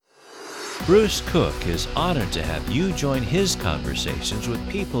Bruce Cook is honored to have you join his conversations with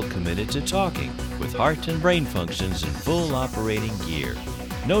people committed to talking, with heart and brain functions in full operating gear.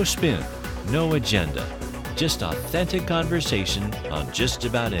 No spin, no agenda, just authentic conversation on just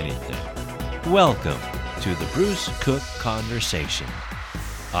about anything. Welcome to the Bruce Cook Conversation.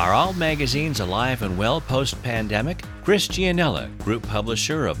 Are all magazines alive and well post-pandemic? Chris Gianella, group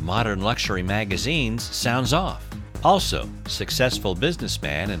publisher of Modern Luxury magazines, sounds off. Also, successful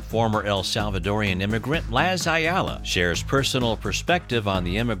businessman and former El Salvadorian immigrant Laz Ayala shares personal perspective on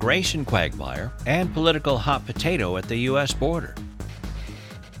the immigration quagmire and political hot potato at the U.S. border.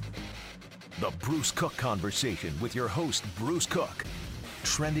 The Bruce Cook Conversation with your host, Bruce Cook.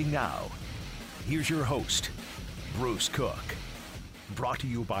 Trending now. Here's your host, Bruce Cook. Brought to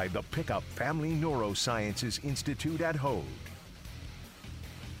you by the Pickup Family Neurosciences Institute at Hoag.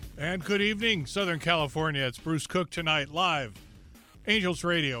 And good evening, Southern California. It's Bruce Cook tonight, live. Angels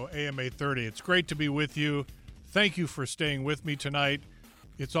Radio, AM 830. It's great to be with you. Thank you for staying with me tonight.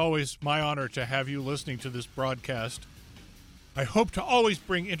 It's always my honor to have you listening to this broadcast. I hope to always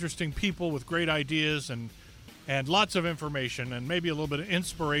bring interesting people with great ideas and lots of information and maybe a little bit of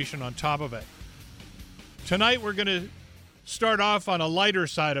inspiration on top of it. Tonight we're going to start off on a lighter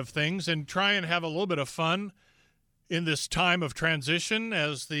side of things and try and have a little bit of fun in this time of transition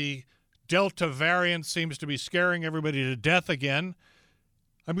as the Delta variant seems to be scaring everybody to death again.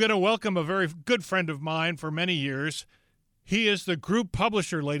 I'm going to welcome a very good friend of mine for many years. He is the group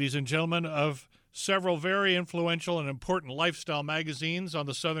publisher, ladies and gentlemen, of several very influential and important lifestyle magazines on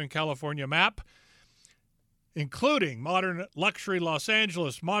the Southern California map, including Modern Luxury Los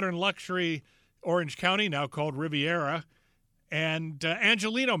Angeles, Modern Luxury Orange County, now called Riviera, and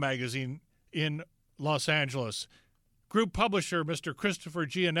Angelino magazine in Los Angeles. Group publisher, Mr. Christopher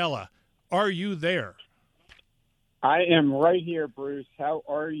Gianella. Are you there? I am right here, Bruce. How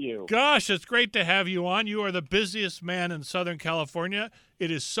are you? Gosh, it's great to have you on. You are the busiest man in Southern California.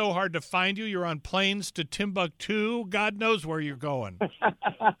 It is so hard to find you. You're on planes to Timbuktu. God knows where you're going.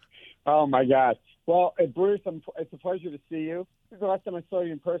 Oh, my gosh. Well, Bruce, it's a pleasure to see you. The last time I saw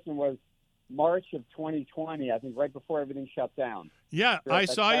you in person was March of 2020, I think right before everything shut down. Yeah, I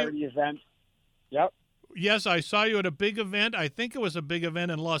saw you. Event. Yep. Yes, I saw you at a big event. I think it was a big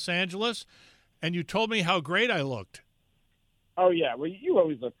event in Los Angeles, and you told me how great I looked. Oh, yeah. Well, you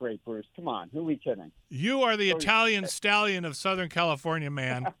always look great, Bruce. Come on. Who are we kidding? You are the Italian stallion of Southern California,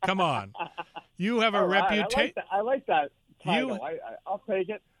 man. Come on. You have a reputation. I like that title. I'll take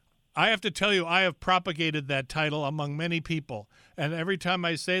it. I have to tell you, I have propagated that title among many people. And every time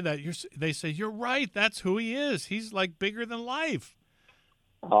I say that, they say, you're right. That's who he is. He's like bigger than life.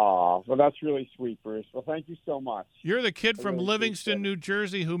 Oh, well, that's really sweet, Bruce. Well, thank you so much. You're the kid from Livingston, New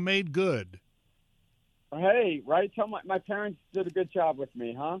Jersey who made good. Hey, right? Tell my parents did a good job with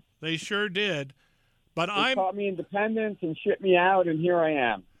me, huh? They sure did. But they taught me independence and shipped me out, and here I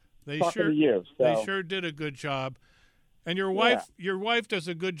am. They sure did a good job. And your wife does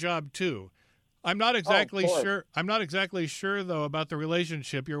a good job too. I'm not exactly sure though about the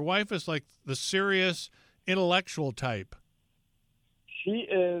relationship. Your wife is like the serious intellectual type. She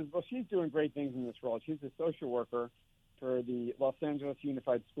is. Well, she's doing great things in this world. She's a social worker for the Los Angeles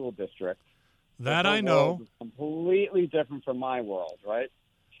Unified School District. That I know. Is completely different from my world, right?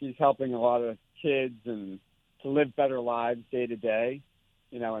 She's helping a lot of kids and to live better lives day to day.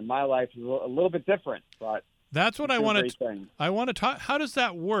 You know, and my life is a little bit different, but that's what I want to talk. How does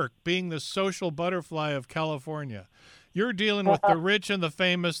that work, being the social butterfly of California? You're dealing with the rich and the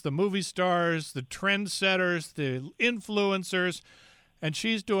famous, the movie stars, the trendsetters, the influencers, and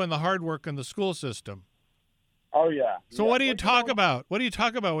she's doing the hard work in the school system. Oh, yeah. So what do you talk about? What do you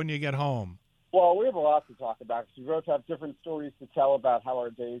talk about when you get home? Well, we have a lot to talk about because we both have different stories to tell about how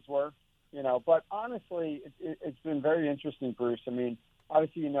our days were, you know. But honestly, it's been very interesting, Bruce. I mean,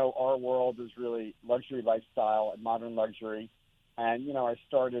 obviously, you know, our world is really luxury lifestyle and modern luxury. And, you know, I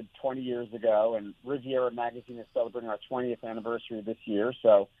started 20 years ago, and Riviera Magazine is celebrating our 20th anniversary this year.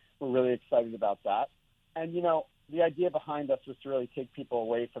 So we're really excited about that. And, you know, the idea behind us was to really take people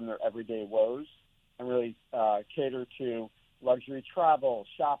away from their everyday woes and really cater to luxury travel,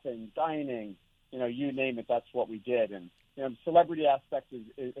 shopping, dining, you know, you name it, that's what we did. And, you know, the celebrity aspect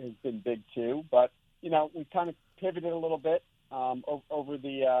has been big too. But, you know, we kind of pivoted a little bit over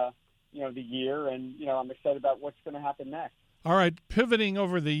the, you know, the year. And, you know, I'm excited about what's going to happen next. All right. Pivoting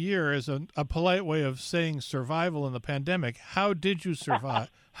over the year is a polite way of saying survival in the pandemic. How did you survive?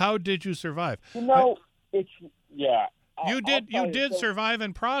 How did you survive? You know, You did survive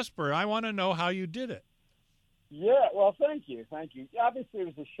and prosper. I want to know how you did it. Yeah, well, thank you. Obviously, it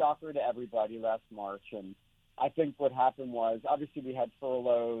was a shocker to everybody last March, and I think what happened was, obviously, we had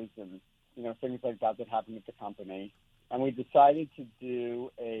furloughs and things like that happened at the company. And we decided to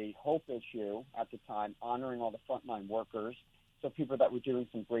do a hope issue at the time, honoring all the frontline workers, so people that were doing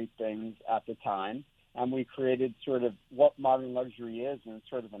some great things at the time. And we created sort of what Modern Luxury is, and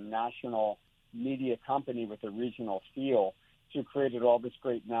sort of a national media company with a regional feel. So created all this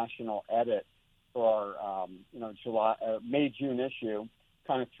great national edit for our, May-June issue,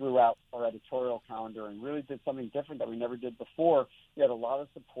 kind of throughout our editorial calendar, and really did something different that we never did before. We had a lot of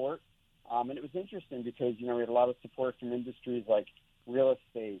support, and it was interesting because, we had a lot of support from industries like real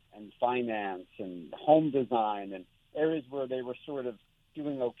estate and finance and home design, and areas where they were sort of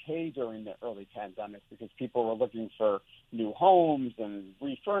doing okay during the early pandemic because people were looking for new homes and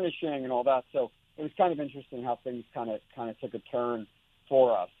refurnishing and all that. So it was kind of interesting how things kind of took a turn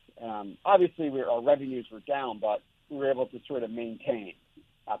for us. Obviously, our revenues were down, but we were able to sort of maintain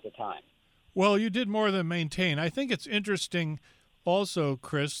at the time. Well, you did more than maintain. I think it's interesting also,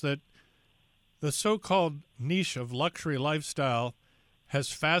 Chris, that the so-called niche of luxury lifestyle has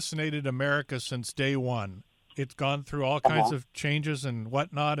fascinated America since day one. It's gone through all kinds of changes and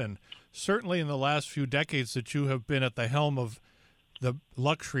whatnot, and certainly in the last few decades that you have been at the helm of the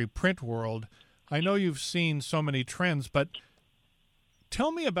luxury print world, I know you've seen so many trends, but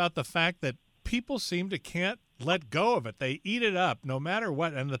tell me about the fact that people seem to can't let go of it. They eat it up no matter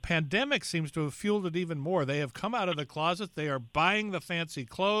what, and the pandemic seems to have fueled it even more. They have come out of the closet. They are buying the fancy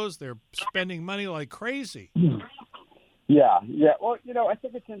clothes. They're spending money like crazy. Yeah. Well, I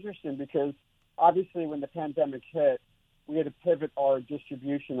think it's interesting because obviously when the pandemic hit, we had to pivot our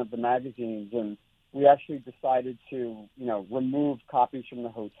distribution of the magazines, and we actually decided to, remove copies from the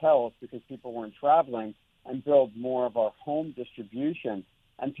hotels because people weren't traveling and build more of our home distribution.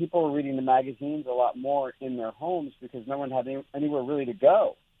 And people were reading the magazines a lot more in their homes because no one had anywhere really to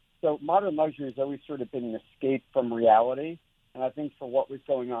go. So Modern Luxury has always sort of been an escape from reality. And I think for what was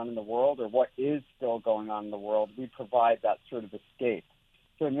going on in the world, or what is still going on in the world, we provide that sort of escape.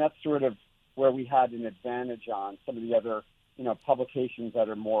 So that's sort of where we had an advantage on some of the other, publications that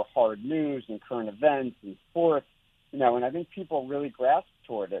are more hard news and current events and sports, and I think people really grasped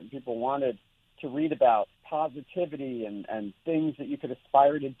toward it, and people wanted to read about positivity and things that you could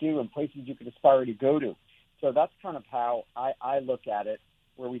aspire to do and places you could aspire to go to. So that's kind of how I look at it,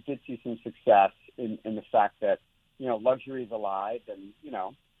 where we did see some success in the fact that, luxury is alive, and,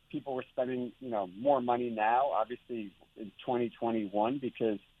 people were spending, more money now, obviously in 2021,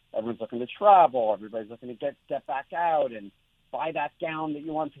 because everyone's looking to travel, everybody's looking to get back out and buy that gown that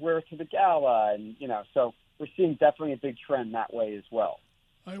you want to wear to the gala, and, so we're seeing definitely a big trend that way as well.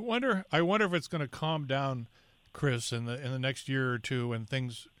 I wonder if it's going to calm down, Chris, in the next year or two when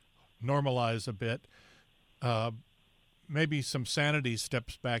things normalize a bit. Maybe some sanity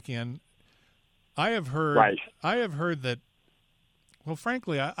steps back in. I have heard that. Well,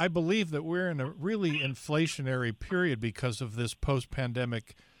 frankly, I believe that we're in a really inflationary period because of this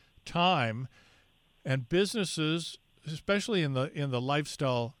post-pandemic time, and businesses, especially in the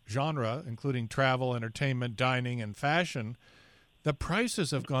lifestyle genre, including travel, entertainment, dining, and fashion, the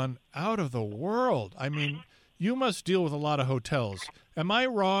prices have gone out of the world. I mean, you must deal with a lot of hotels. Am I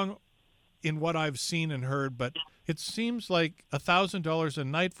wrong in what I've seen and heard? But it seems like $1,000 a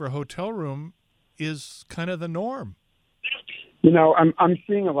night for a hotel room is kind of the norm. I'm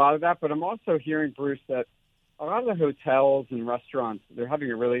seeing a lot of that, but I'm also hearing, Bruce, that a lot of the hotels and restaurants, they're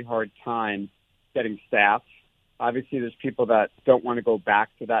having a really hard time getting staff. Obviously, there's people that don't want to go back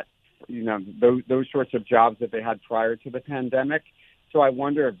to that, those sorts of jobs that they had prior to the pandemic. So I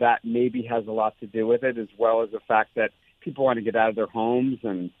wonder if that maybe has a lot to do with it, as well as the fact that people want to get out of their homes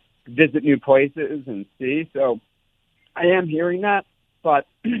and visit new places and see. So I am hearing that, but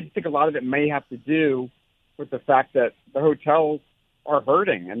I think a lot of it may have to do with the fact that the hotels are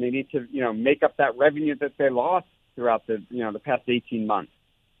hurting and they need to, make up that revenue that they lost throughout the past 18 months.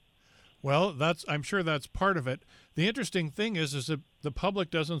 Well, I'm sure that's part of it. The interesting thing is that the public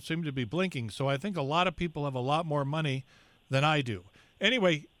doesn't seem to be blinking, so I think a lot of people have a lot more money than I do.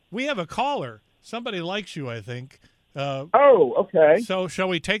 Anyway, we have a caller. Somebody likes you, I think. Okay. So shall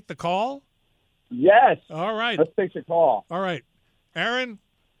we take the call? Yes. All right. Let's take the call. All right. Aaron,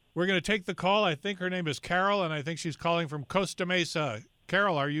 we're going to take the call. I think her name is Carol, and I think she's calling from Costa Mesa.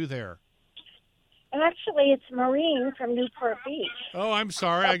 Carol, are you there? Actually, it's Maureen from Newport Beach. Oh, I'm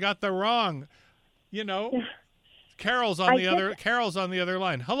sorry. I got the wrong. Carol's on the other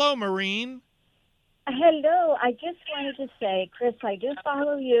line. Hello, Maureen. Hello. I just wanted to say, Chris, I do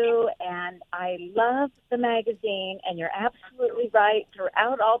follow you, and I love the magazine, and you're absolutely right.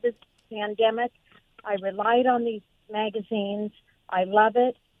 Throughout all this pandemic, I relied on these magazines. I love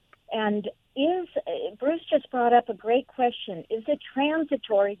it. And Bruce just brought up a great question. Is it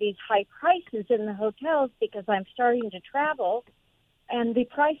transitory, these high prices in the hotels, because I'm starting to travel and the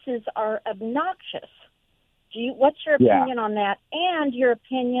prices are obnoxious? What's your opinion on that, and your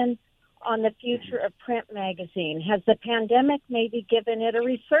opinion on the future of print magazine? Has the pandemic maybe given it a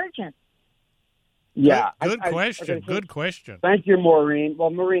resurgence? Yeah. Good question. Good question. Thank you, Maureen. Well,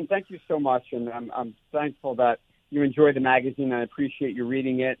 Maureen, thank you so much. And I'm thankful that you enjoy the magazine. I appreciate you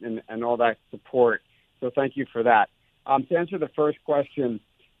reading it and all that support. So thank you for that. To answer the first question,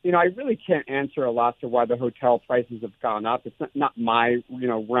 I really can't answer a lot to why the hotel prices have gone up. It's not my,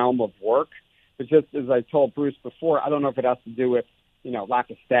 realm of work. But just as I told Bruce before, I don't know if it has to do with, lack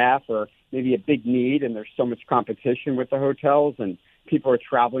of staff or maybe a big need, and there's so much competition with the hotels and people are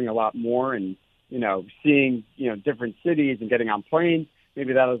traveling a lot more and, seeing, different cities and getting on planes.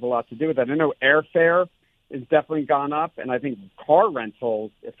 Maybe that has a lot to do with that. I know airfare has definitely gone up, and I think car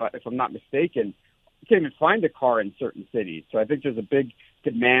rentals, if I'm not mistaken, you can't even find a car in certain cities. So I think there's a big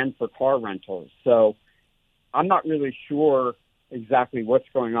demand for car rentals. So I'm not really sure exactly what's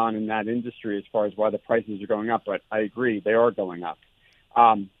going on in that industry as far as why the prices are going up, but I agree, they are going up.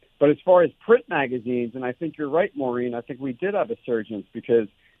 But as far as print magazines, and I think you're right, Maureen, I think we did have a surge because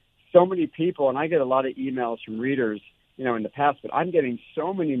so many people, and I get a lot of emails from readers, in the past, but I'm getting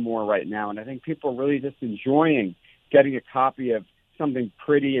so many more right now, and I think people are really just enjoying getting a copy of something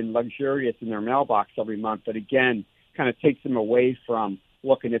pretty and luxurious in their mailbox every month that, again, kind of takes them away from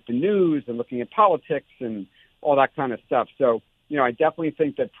looking at the news and looking at politics and all that kind of stuff. So, I definitely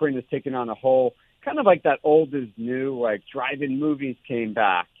think that print has taken on a whole, kind of like that old is new, like drive-in movies came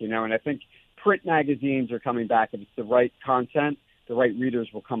back, and I think print magazines are coming back. If it's the right content, the right readers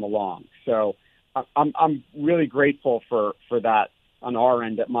will come along. So I'm really grateful for that on our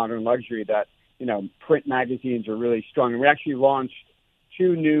end at Modern Luxury that, print magazines are really strong. And we actually launched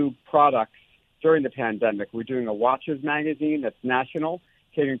 2 new products during the pandemic. We're doing a watches magazine that's national,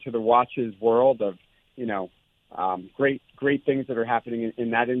 catering to the watches world of, great things that are happening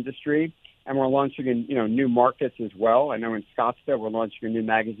in that industry. And we're launching in, new markets as well. I know in Scottsdale, we're launching a new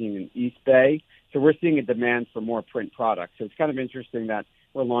magazine in East Bay. So we're seeing a demand for more print products. So it's kind of interesting that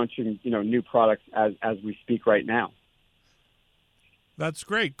we're launching, new products as we speak right now. That's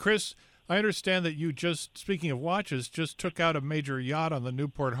great. Chris, I understand that you speaking of watches, just took out a major yacht on the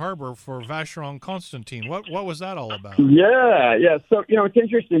Newport Harbor for Vacheron Constantin. What was that all about? Yeah. So, it's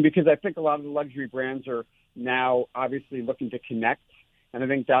interesting because I think a lot of the luxury brands are now obviously looking to connect. And I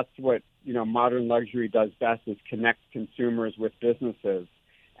think that's what, Modern Luxury does best is connect consumers with businesses.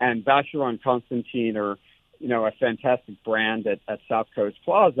 And Vacheron Constantin are, a fantastic brand at South Coast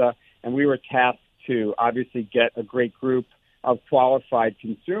Plaza. And we were tasked to obviously get a great group of qualified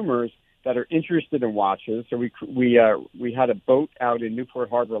consumers that are interested in watches. So we had a boat out in Newport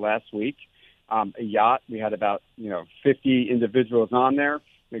Harbor last week, a yacht. We had about 50 individuals on there.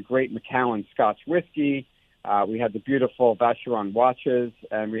 We had great Macallan Scotch whiskey. We had the beautiful Vacheron watches,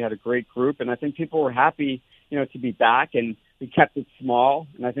 and we had a great group. And I think people were happy, to be back. And we kept it small.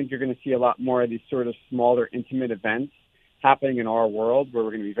 And I think you're going to see a lot more of these sort of smaller, intimate events happening in our world, where we're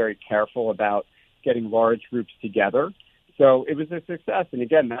going to be very careful about getting large groups together. So it was a success. And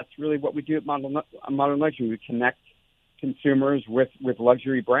again, that's really what we do at Modern Luxury. We connect consumers with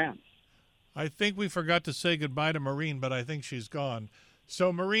luxury brands. I think we forgot to say goodbye to Maureen, but I think she's gone.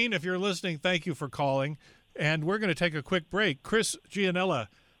 So Maureen, if you're listening, thank you for calling. And we're going to take a quick break. Chris Gianella,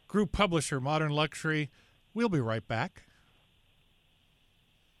 Group Publisher, Modern Luxury. We'll be right back.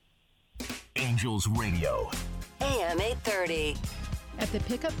 Angels Radio. AM 830. At the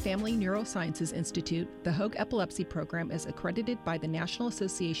Pickup Family Neurosciences Institute, the Hoag Epilepsy Program is accredited by the National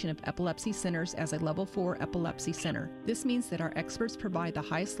Association of Epilepsy Centers as a Level 4 epilepsy center. This means that our experts provide the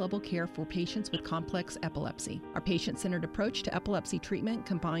highest level care for patients with complex epilepsy. Our patient-centered approach to epilepsy treatment,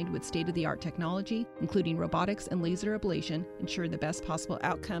 combined with state-of-the-art technology, including robotics and laser ablation, ensure the best possible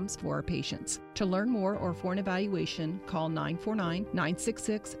outcomes for our patients. To learn more or for an evaluation, call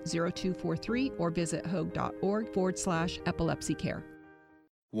 949-966-0243 or visit hoag.org/epilepsycare.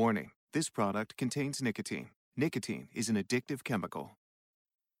 Warning, this product contains nicotine. Nicotine is an addictive chemical.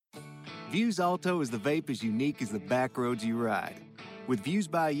 Views Alto is the vape as unique as the back roads you ride. With Views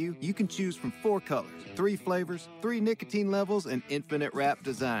by You, you can choose from 4 colors, 3 flavors, 3 nicotine levels, and infinite wrap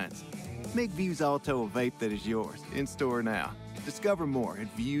designs. Make Views Alto a vape that is yours, in store now. Discover more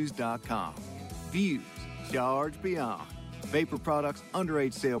at Views.com. Views, charge beyond. Vapor products,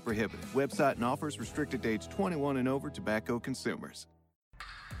 underage sale prohibited. Website and offers restricted to age 21 and over tobacco consumers.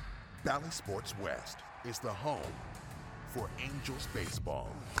 Bally Sports West is the home for Angels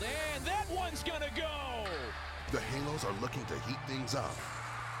baseball. And that one's gonna go! The Halos are looking to heat things up.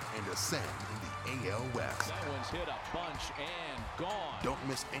 and ascend in the AL West. That one's hit a bunch and gone. Don't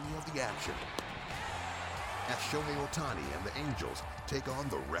miss any of the action as Shohei Ohtani and the Angels take on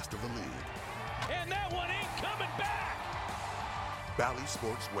the rest of the league. And that one ain't coming back. Bally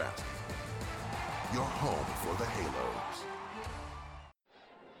Sports West, your home for the Halos.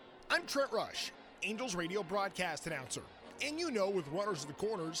 I'm Trent Rush, Angels radio broadcast announcer. And you know, with runners at the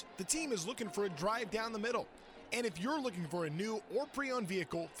corners, the team is looking for a drive down the middle. And if you're looking for a new or pre-owned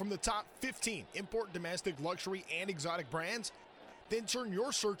vehicle from the top 15 import, domestic, luxury, and exotic brands, then turn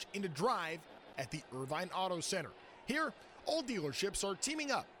your search into drive at the Irvine Auto Center. Here, all dealerships are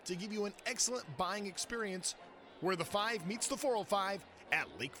teaming up to give you an excellent buying experience where the 5 meets the 405 at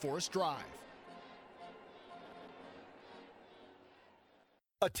Lake Forest Drive.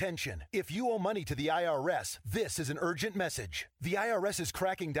 Attention. If you owe money to the IRS, this is an urgent message. The IRS is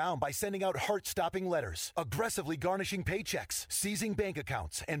cracking down by sending out heart-stopping letters, aggressively garnishing paychecks, seizing bank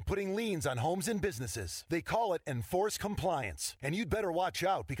accounts, and putting liens on homes and businesses. They call it enforced compliance. And you'd better watch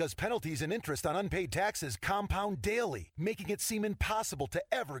out because penalties and interest on unpaid taxes compound daily, making it seem impossible to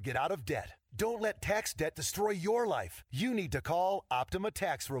ever get out of debt. Don't let tax debt destroy your life. You need to call Optima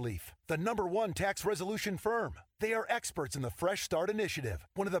Tax Relief, the #1 tax resolution firm. They are experts in the Fresh Start Initiative,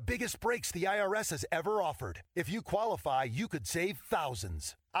 one of the biggest breaks the IRS has ever offered. If you qualify, you could save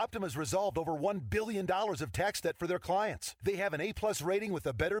thousands. Optima's resolved over $1 billion of tax debt for their clients. They have an A+ rating with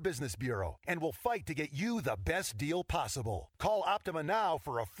the Better Business Bureau and will fight to get you the best deal possible. Call Optima now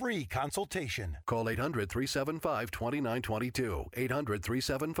for a free consultation. Call 800-375-2922.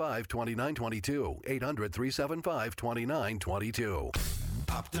 800-375-2922. 800-375-2922.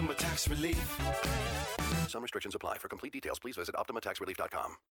 Optima Tax Relief. Some restrictions apply. For complete details, please visit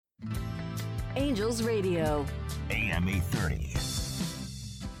OptimaTaxRelief.com. Angels Radio. AM 830.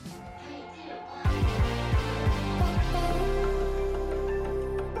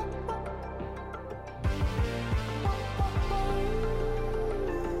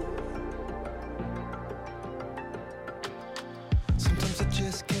 Sometimes I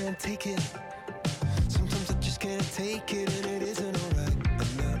just can't take it. Sometimes I just can't take it, and it isn't all right.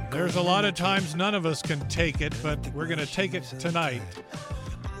 There's a lot of times none of us can take it, but we're going to take it tonight.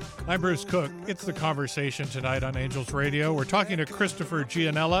 I'm Bruce Cook. It's The Conversation tonight on Angels Radio. We're talking to Christopher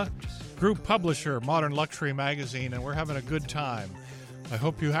Gianella, group publisher, Modern Luxury Magazine, and we're having a good time. I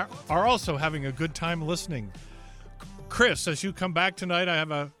hope you are also having a good time listening. Chris, as you come back tonight, I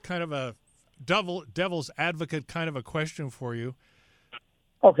have a kind of a devil's advocate kind of a question for you.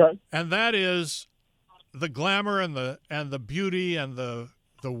 Okay. And that is the glamour and the beauty and the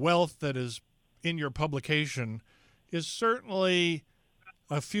wealth that is in your publication is certainly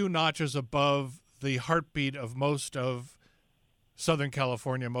a few notches above the heartbeat of most of Southern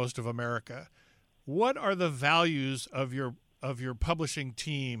California, most of America. What are the values of your publishing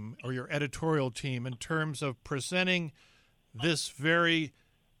team or your editorial team in terms of presenting this very,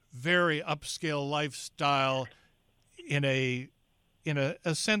 very upscale lifestyle in a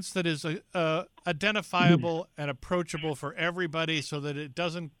sense that is identifiable and approachable for everybody so that it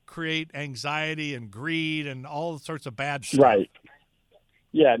doesn't create anxiety and greed and all sorts of bad stuff? Right.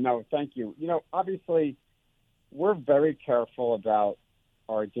 Yeah, no, thank you. Obviously, we're very careful about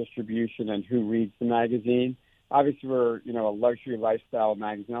our distribution and who reads the magazine. Obviously, we're, a luxury lifestyle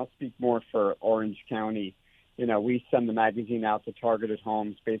magazine. I'll speak more for Orange County. We send the magazine out to targeted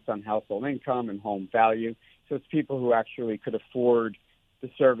homes based on household income and home value. So it's people who actually could afford the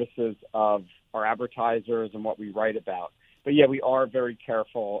services of our advertisers and what we write about. But yeah, we are very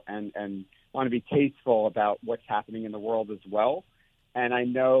careful and want to be tasteful about what's happening in the world as well. And I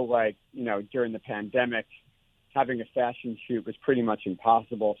know, during the pandemic, having a fashion shoot was pretty much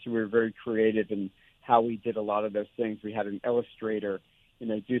impossible. So we were very creative in how we did a lot of those things. We had an illustrator,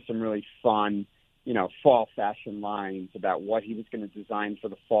 do some really fun, fall fashion lines about what he was going to design for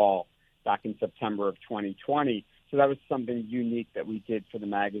the fall back in September of 2020. So that was something unique that we did for the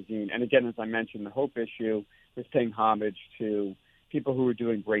magazine. And again, as I mentioned, the Hope issue was paying homage to people who were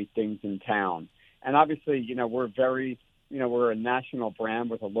doing great things in town. And obviously, we're very, we're a national brand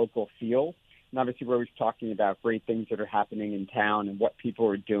with a local feel. And obviously, we're always talking about great things that are happening in town and what people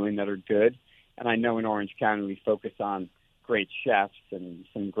are doing that are good. And I know in Orange County, we focus on great chefs and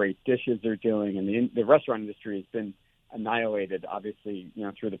some great dishes they're doing. And the restaurant industry has been annihilated, obviously,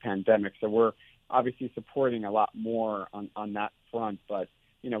 through the pandemic. So we're obviously supporting a lot more on that front. But,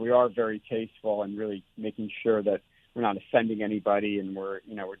 we are very tasteful and really making sure that we're not offending anybody and we're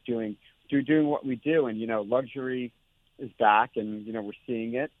doing what we do. And, luxury is back and, we're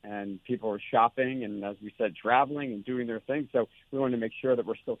seeing it and people are shopping and, as we said, traveling and doing their thing. So we want to make sure that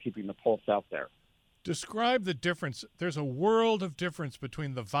we're still keeping the pulse out there. Describe the difference. There's a world of difference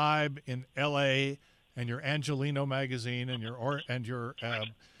between the vibe in L.A. and your Angelino magazine and your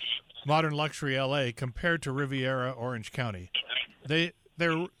Modern Luxury L.A. compared to Riviera Orange County.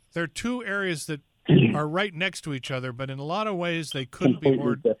 They're two areas that are right next to each other, but in a lot of ways they could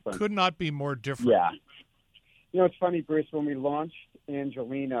not be more different. Yeah. You know, it's funny, Bruce, when we launched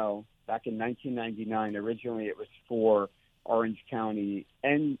Angelino back in 1999, originally it was for Orange County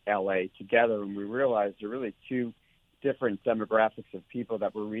and LA together, and we realized there are really two different demographics of people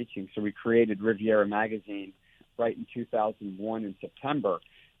that we're reaching. So we created Riviera Magazine right in 2001 in September.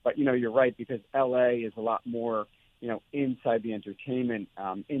 But, you know, you're right, because LA is a lot more, you know, inside the entertainment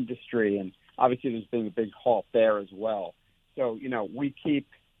industry, and obviously there's been a big halt there as well. So, you know, we keep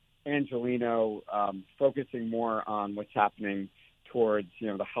Angelino focusing more on what's happening towards, you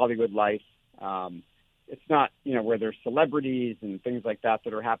know, the Hollywood life. It's not, you know, where there's celebrities and things like that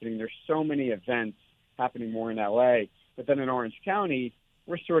are happening. There's so many events happening more in LA. But then in Orange County,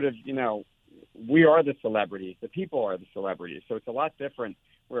 we're sort of, you know, we are the celebrities. The people are the celebrities. So it's a lot different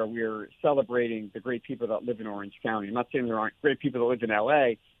where we're celebrating the great people that live in Orange County. I'm not saying there aren't great people that live in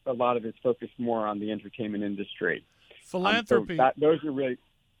LA, but a lot of it's focused more on the entertainment industry. Philanthropy. Those are really,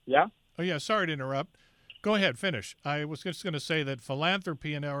 yeah? Oh, yeah, sorry to interrupt. Go ahead, finish. I was just going to say that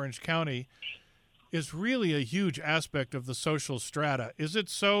philanthropy in Orange County is really a huge aspect of the social strata. Is it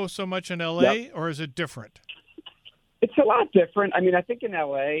so much in L.A., or is it different? It's a lot different. I mean, I think in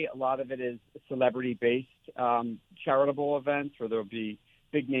L.A., a lot of it is celebrity-based charitable events where there'll be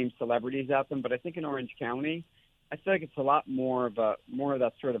big-name celebrities at them. But I think in Orange County, I feel like it's a lot more of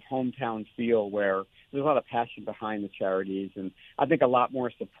that sort of hometown feel where there's a lot of passion behind the charities, and I think a lot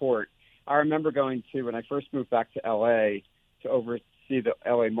more support. I remember going to, when I first moved back to L.A. to oversee the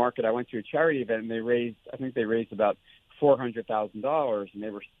L.A. market, I went to a charity event, and they raised about $400,000, and they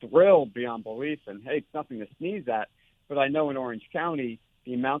were thrilled beyond belief. And hey, it's nothing to sneeze at, but I know in Orange County,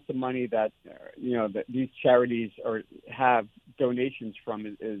 the amounts of money that that these charities have donations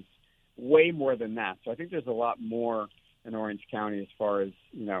from is way more than that. So I think there's a lot more in Orange County as far as,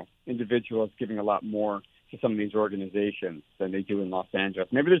 you know, individuals giving a lot more to some of these organizations than they do in Los Angeles.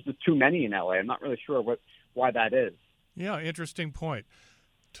 Maybe there's just too many in LA. I'm not really sure why that is. Yeah, interesting point.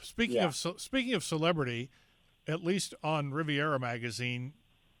 Speaking of celebrity, at least on Riviera Magazine,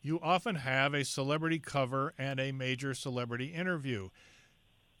 you often have a celebrity cover and a major celebrity interview.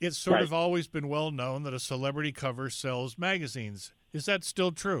 It's sort of always been well known that a celebrity cover sells magazines. Is that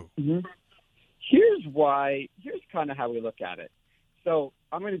still true? Mm-hmm. Here's kind of how we look at it. So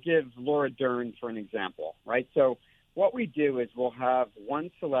I'm going to give Laura Dern for an example, right? So what we do is we'll have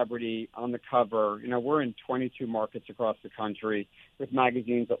one celebrity on the cover. You know, we're in 22 markets across the country with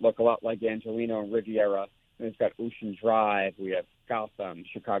magazines that look a lot like Angelino and Riviera. And it's got Ocean Drive. We have Gotham,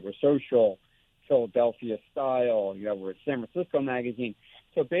 Chicago Social, Philadelphia Style. You know, we're at San Francisco Magazine.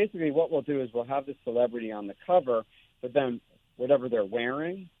 So basically what we'll do is we'll have the celebrity on the cover, but then whatever they're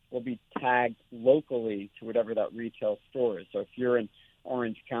wearing will be tagged locally to whatever that retail store is. So if you're in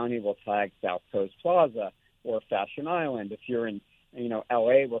Orange County, we'll tag South Coast Plaza or Fashion Island. If you're in, you know,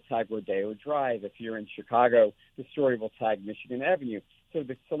 LA, we'll tag Rodeo Drive. If you're in Chicago, the story will tag Michigan Avenue. So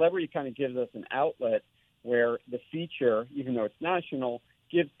the celebrity kind of gives us an outlet where the feature, even though it's national,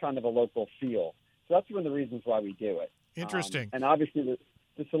 gives kind of a local feel. So that's one of the reasons why we do it. Interesting. And obviously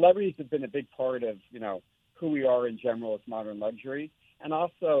the celebrities have been a big part of, you know, who we are in general as Modern Luxury. And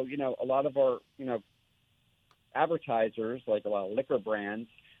also, you know, a lot of our, you know, advertisers, like a lot of liquor brands,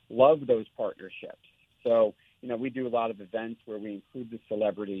 love those partnerships. So, you know, we do a lot of events where we include the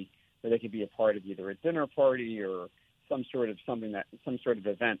celebrity, where they could be a part of either a dinner party or some sort of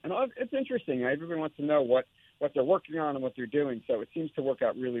event. And it's interesting. Everyone wants to know what they're working on and what they're doing. So it seems to work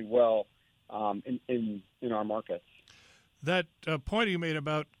out really well in our markets. That point you made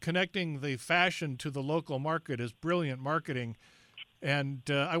about connecting the fashion to the local market is brilliant marketing. And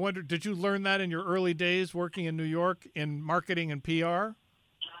I wonder, did you learn that in your early days working in New York in marketing and PR?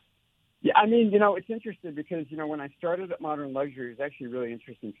 Yeah, I mean, you know, it's interesting because, you know, when I started at Modern Luxury, it was actually a really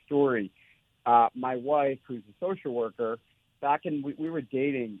interesting story. My wife, who's a social worker, we were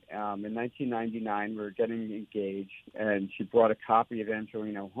dating in 1999. We were getting engaged, and she brought a copy of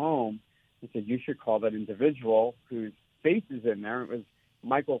Angelino home and said, you should call that individual whose face is in there. It was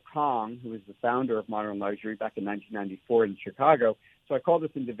Michael Kong, who was the founder of Modern Luxury back in 1994 in Chicago. So I called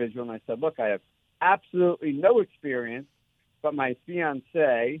this individual and I said, look, I have absolutely no experience, but my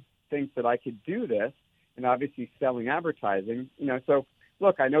fiance thinks that I could do this, and obviously selling advertising, you know, so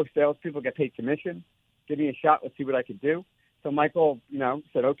look, I know salespeople get paid commission. Give me a shot. Let's see what I could do. So Michael, you know,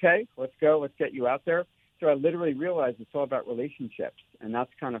 said, okay, let's go. Let's get you out there. So I literally realized it's all about relationships, and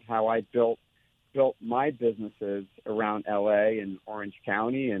that's kind of how I built built my businesses around LA and Orange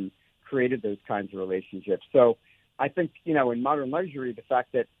County and created those kinds of relationships. So I think, in modern luxury, the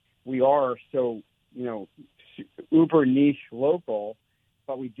fact that we are so, uber niche local,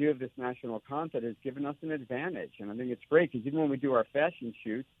 but we do have this national content has given us an advantage. And I think it's great because even when we do our fashion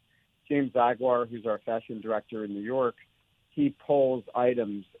shoots, James Aguilar, who's our fashion director in New York, he pulls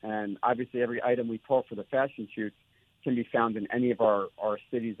items, and obviously every item we pull for the fashion shoots can be found in any of our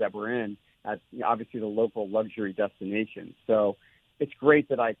cities that we're in at obviously the local luxury destinations. So it's great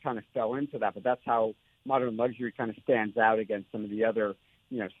that I kind of fell into that, but that's how modern luxury kind of stands out against some of the other,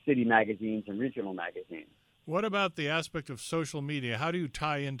 city magazines and regional magazines. What about the aspect of social media? How do you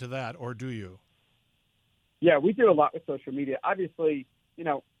tie into that, or do you? Yeah, we do a lot with social media. Obviously,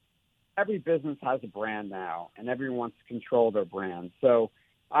 every business has a brand now, and everyone wants to control their brand. So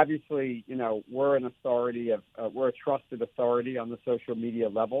obviously, we're an authority we're a trusted authority on the social media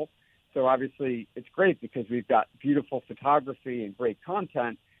level. So obviously it's great because we've got beautiful photography and great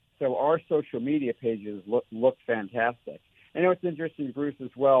content. So our social media pages look fantastic. I know it's interesting, Bruce, as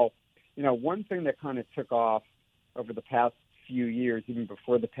well. One thing that kind of took off over the past few years, even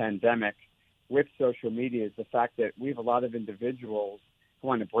before the pandemic, with social media is the fact that we have a lot of individuals who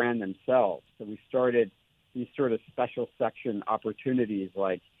want to brand themselves. So we started these sort of special section opportunities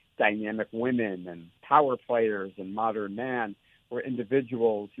like Dynamic Women and Power Players and Modern Man, where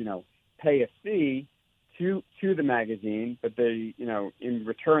individuals, pay a fee to the magazine, but they, in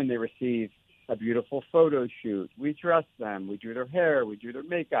return, they receive a beautiful photo shoot. We dress them, we do their hair, we do their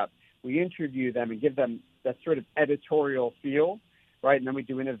makeup, we interview them and give them that sort of editorial feel, right? And then we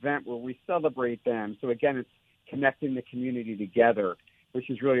do an event where we celebrate them. So again, it's connecting the community together, which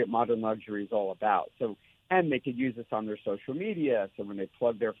is really what modern luxury is all about. So, and they could use this on their social media. So when they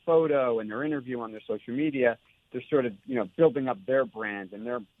plug their photo and their interview on their social media, they're sort of, building up their brand and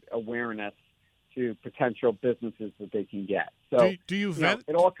their awareness to potential businesses that they can get. So do you vet?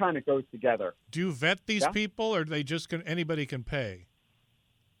 It all kind of goes together. Do you vet these people, or they just anybody can pay?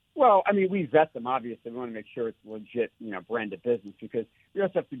 Well, I mean, we vet them, obviously. We want to make sure it's legit, branded business, because we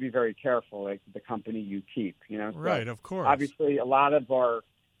also have to be very careful, like the company you keep, So right, of course. Obviously, a lot of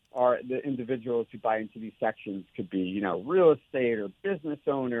the individuals who buy into these sections could be, real estate or business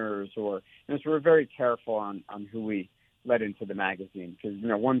owners, or, so we're very careful on who we let into the magazine, because,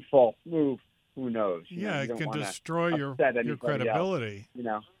 one false move, who knows? Yeah, it can destroy your credibility.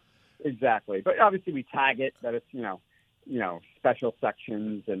 Else, exactly. But obviously we tag it that it's, special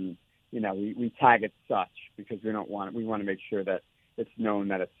sections, and, we tag it such because we want to make sure that it's known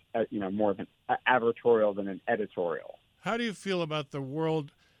that it's, more of an advertorial than an editorial. How do you feel about the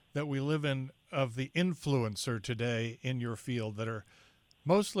world that we live in of the influencer today in your field, that are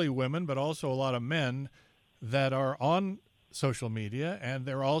mostly women, but also a lot of men that are on social media, and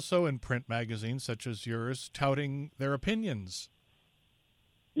they're also in print magazines such as yours touting their opinions?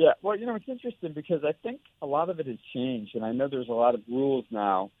 Yeah, well, it's interesting because I think a lot of it has changed, and I know there's a lot of rules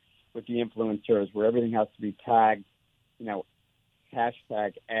now with the influencers where everything has to be tagged,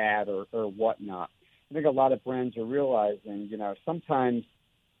 hashtag ad or whatnot. I think a lot of brands are realizing, sometimes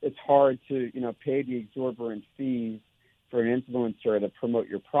it's hard to, pay the exorbitant fees for an influencer to promote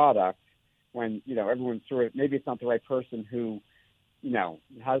your product when, everyone's sort of, maybe it's not the right person who,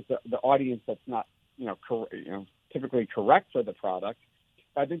 has the audience that's not, typically correct for the product.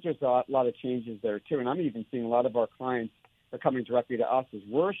 I think there's a lot of changes there too. And I'm even seeing a lot of our clients are coming directly to us as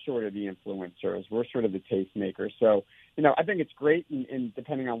we're sort of the influencers. We're sort of the tastemakers. So, I think it's great in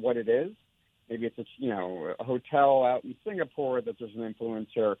depending on what it is. Maybe it's a hotel out in Singapore that there's an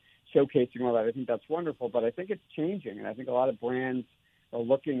influencer showcasing all that. I think that's wonderful, but I think it's changing. And I think a lot of brands are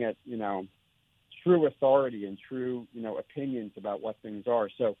looking at, true authority and true, opinions about what things are.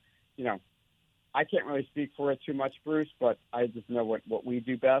 So, I can't really speak for it too much, Bruce, but I just know what we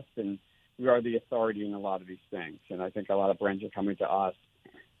do best, and we are the authority in a lot of these things. And I think a lot of brands are coming to us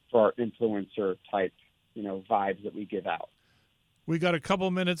for our influencer type, vibes that we give out. We got a couple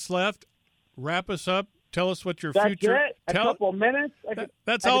minutes left. Wrap us up. Tell us what your That's future. It? A couple minutes.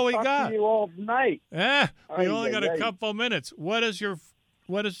 That's all we got. To you all night. We only got a couple minutes. What is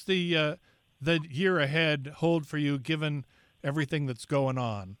the year ahead hold for you, given everything that's going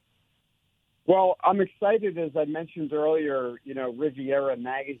on? Well, I'm excited, as I mentioned earlier. Riviera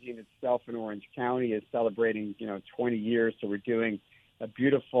Magazine itself in Orange County is celebrating 20 years. So we're doing a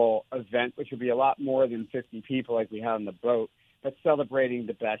beautiful event, which will be a lot more than 50 people like we had on the boat, but celebrating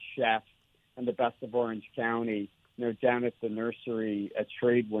the best chefs and the best of Orange County, down at the nursery at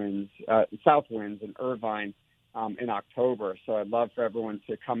South Winds in Irvine in October. So I'd love for everyone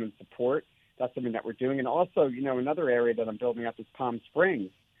to come and support. That's something that we're doing. And also, another area that I'm building up is Palm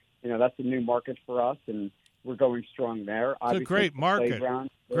Springs. that's a new market for us, and we're going strong there. It's a great market.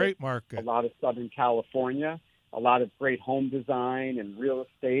 Great market. A lot of Southern California, a lot of great home design and real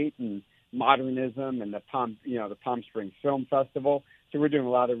estate and modernism, and the Palm Springs Film Festival. So we're doing a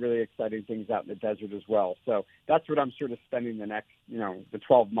lot of really exciting things out in the desert as well. So that's what I'm sort of spending the next, the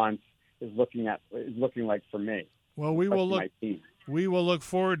 12 months is looking like for me. Well, we will look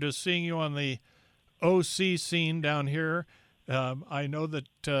forward to seeing you on the OC scene down here. I know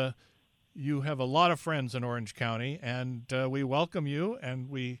that you have a lot of friends in Orange County, and we welcome you, and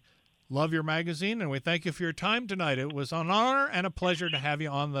we love your magazine, and we thank you for your time tonight. It was an honor and a pleasure to have you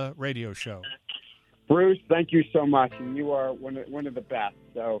on the radio show. Bruce, thank you so much, and you are one of the best.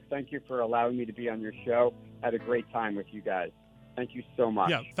 So thank you for allowing me to be on your show. Had a great time with you guys. Thank you so much.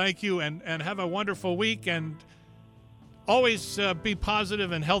 Yeah, thank you, and have a wonderful week, and always be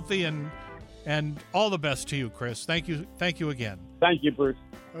positive and healthy, and all the best to you, Chris. Thank you again. Thank you, Bruce.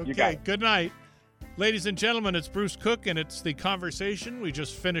 Okay, good night. Ladies and gentlemen, it's Bruce Cook, and it's The Conversation. We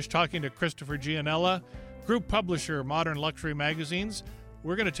just finished talking to Christopher Gianella, group publisher, Modern Luxury Magazines.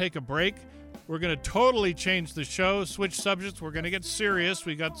 We're going to take a break. We're going to totally change the show, switch subjects. We're going to get serious.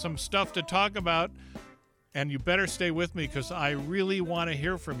 We got some stuff to talk about, and you better stay with me because I really want to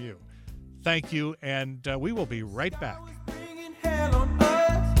hear from you. Thank you, and we will be right back.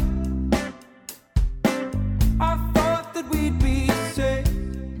 I thought that we'd be safe.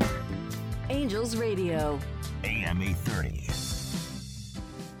 Angels Radio. AM 830.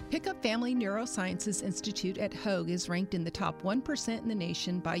 Pickup Family Neurosciences Institute at Hoag is ranked in the top 1% in the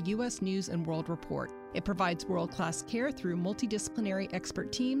nation by U.S. News & World Report. It provides world-class care through multidisciplinary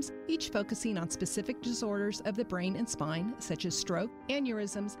expert teams, each focusing on specific disorders of the brain and spine, such as stroke,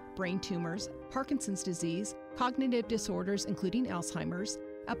 aneurysms, brain tumors, Parkinson's disease, cognitive disorders including Alzheimer's,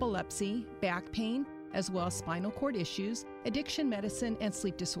 epilepsy, back pain, as well as spinal cord issues, addiction medicine, and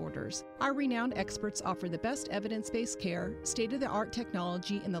sleep disorders. Our renowned experts offer the best evidence-based care, state-of-the-art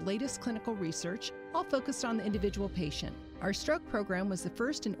technology, and the latest clinical research, all focused on the individual patient. Our stroke program was the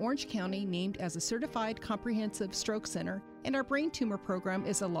first in Orange County named as a certified comprehensive stroke center, and our brain tumor program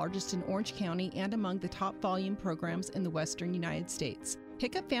is the largest in Orange County and among the top volume programs in the Western United States.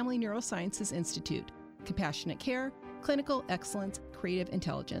 Pickup Family Neurosciences Institute. Compassionate care, clinical excellence, creative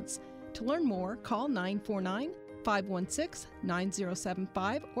intelligence. To learn more, call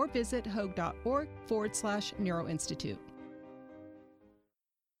 949-516-9075 or visit hoag.org/neuroinstitute.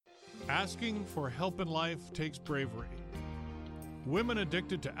 Asking for help in life takes bravery. Women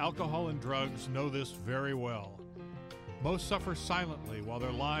addicted to alcohol and drugs know this very well. Most suffer silently while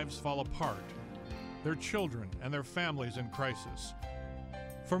their lives fall apart, their children and their families in crisis.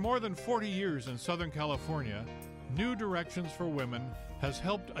 For more than 40 years in Southern California, New Directions for Women has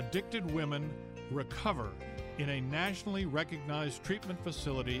helped addicted women recover in a nationally recognized treatment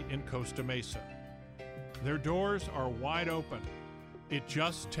facility in Costa Mesa. Their doors are wide open. It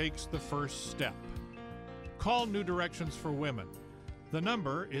just takes the first step. Call New Directions for Women. The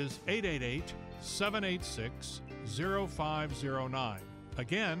number is 888-786-0509.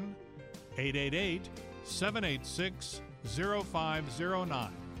 Again, 888-786-0509.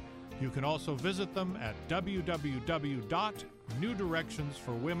 You can also visit them at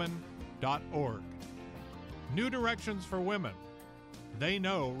www.newdirectionsforwomen.org. New Directions for Women. They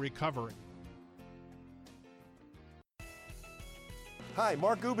know recovery. Hi,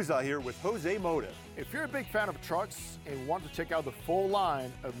 Mark Gubizar here with Jose Motive. If you're a big fan of trucks and want to check out the full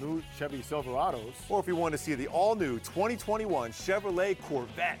line of new Chevy Silverados, or if you want to see the all-new 2021 Chevrolet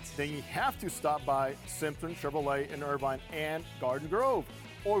Corvette, then you have to stop by Simpson Chevrolet in Irvine and Garden Grove,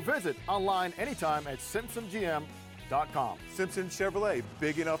 or visit online anytime at simpsongm.com. Simpson Chevrolet,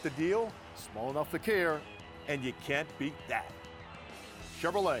 big enough to deal, small enough to care, and you can't beat that.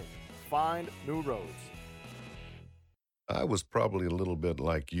 Chevrolet, find new roads. I was probably a little bit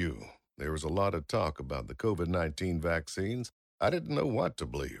like you. There was a lot of talk about the COVID-19 vaccines. I didn't know what to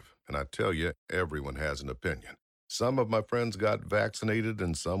believe, and I tell you, everyone has an opinion. Some of my friends got vaccinated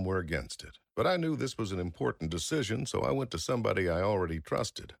and some were against it. But I knew this was an important decision, so I went to somebody I already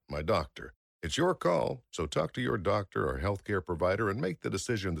trusted, my doctor. It's your call, so talk to your doctor or healthcare provider and make the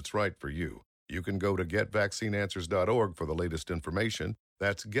decision that's right for you. You can go to getvaccineanswers.org for the latest information.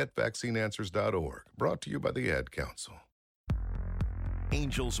 That's getvaccineanswers.org, brought to you by the Ad Council.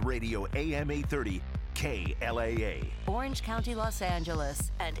 Angels Radio AM 830 KLAA. Orange County, Los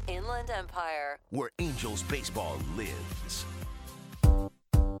Angeles, and Inland Empire. Where Angels baseball lives.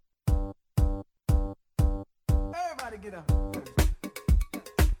 Everybody get up.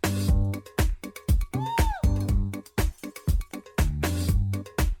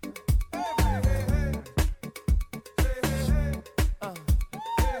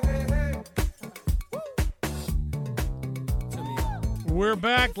 We're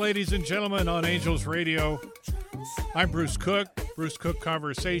back, ladies and gentlemen, on Angels Radio. I'm Bruce Cook. Bruce Cook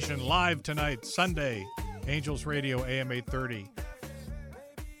Conversation live tonight, Sunday, Angels Radio, AM 830.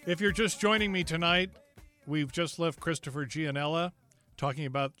 If you're just joining me tonight, we've just left Christopher Gianella talking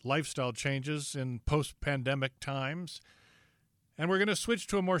about lifestyle changes in post-pandemic times. And we're going to switch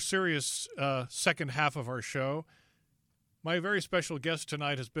to a more serious second half of our show. My very special guest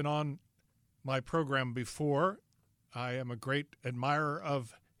tonight has been on my program before. I am a great admirer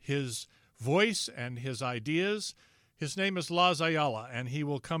of his voice and his ideas. His name is Laz Ayala, and he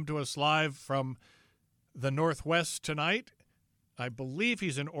will come to us live from the Northwest tonight. I believe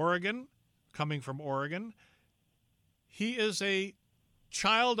he's in Oregon, coming from Oregon. He is a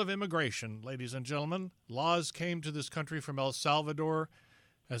child of immigration, ladies and gentlemen. Laz came to this country from El Salvador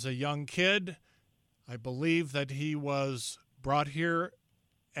as a young kid. I believe that he was brought here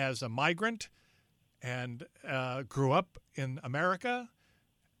as a migrant and grew up in America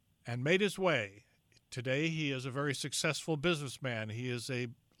and made his way. Today, he is a very successful businessman. He is a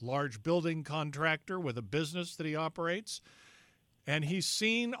large building contractor with a business that he operates, and he's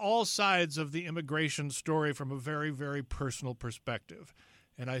seen all sides of the immigration story from a very, very personal perspective.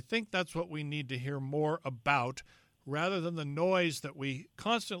 And I think that's what we need to hear more about, rather than the noise that we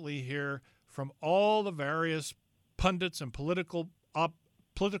constantly hear from all the various pundits and political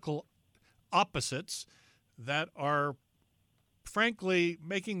opposites that are, frankly,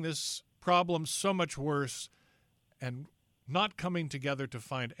 making this problem so much worse and not coming together to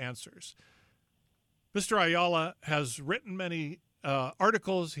find answers. Mr. Ayala has written many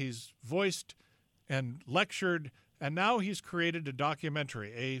articles, he's voiced and lectured, and now he's created a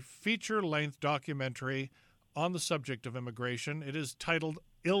documentary, a feature-length documentary on the subject of immigration. It is titled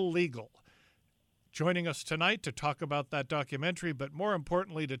Illegal. Joining us tonight to talk about that documentary, but more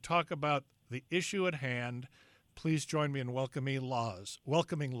importantly, to talk about the issue at hand, please join me in welcoming Laz.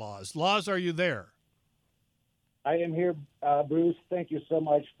 Laz, are you there? I am here, Bruce. Thank you so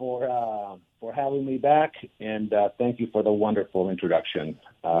much for having me back, and thank you for the wonderful introduction.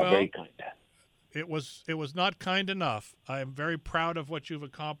 Very kind. It was not kind enough. I am very proud of what you've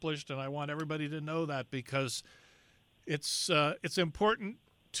accomplished, and I want everybody to know that, because it's important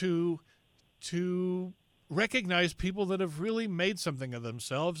to recognize people that have really made something of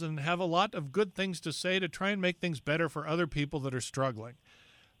themselves and have a lot of good things to say to try and make things better for other people that are struggling.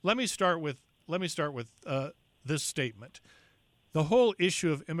 Let me start with this statement. The whole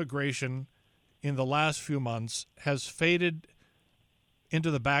issue of immigration in the last few months has faded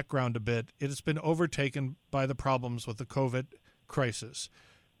into the background a bit. It has been overtaken by the problems with the COVID crisis.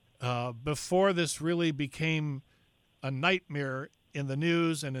 Before this really became a nightmare in the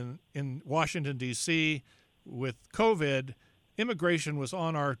news and in Washington, D.C., with COVID, immigration was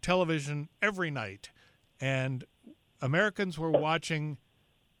on our television every night. And Americans were watching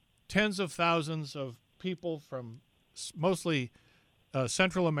tens of thousands of people from mostly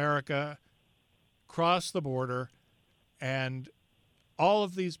Central America cross the border, and all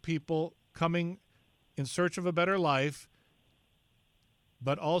of these people coming in search of a better life,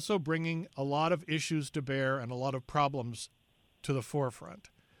 but also bringing a lot of issues to bear and a lot of problems to the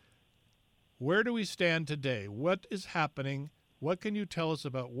forefront. Where do we stand today? What is happening? What can you tell us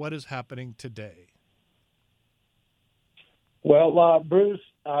about what is happening today? Well, Bruce,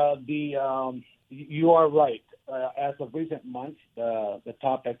 you are right. As of recent months, the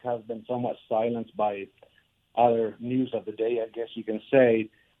topic has been somewhat silenced by other news of the day, I guess you can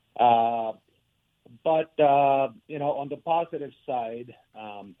say. But on the positive side,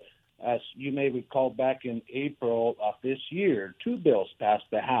 as you may recall, back in April of this year, two bills passed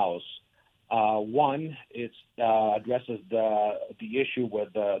the House. One, it addresses the issue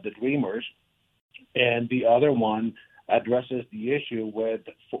with the Dreamers, and the other one addresses the issue with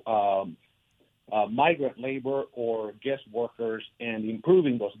migrant labor or guest workers and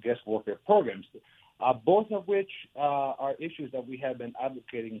improving those guest worker programs, both of which are issues that we have been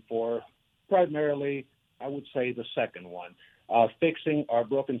advocating for. Primarily, I would say the second one, fixing our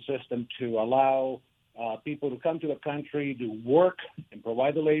broken system to allow people to come to the country, do work, and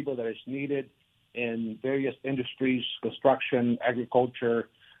provide the labor that is needed in various industries, construction, agriculture,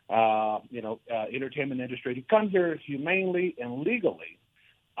 entertainment industry, to come here humanely and legally,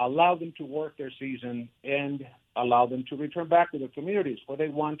 allow them to work their season, and allow them to return back to their communities where they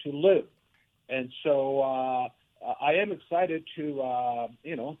want to live. And so I am excited to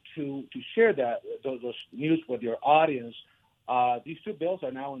share those news with your audience. These two bills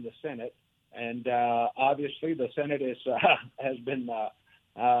are now in the Senate, and obviously the Senate has been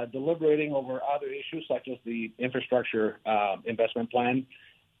deliberating over other issues such as the infrastructure investment plan,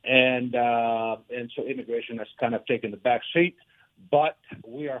 and so immigration has kind of taken the back seat. But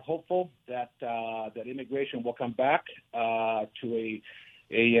we are hopeful that that immigration will come back to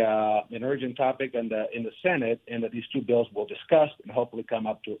an urgent topic in the Senate, and that these two bills will discuss and hopefully come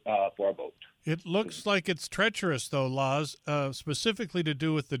up for a vote. It looks like it's treacherous, though, Laz, specifically to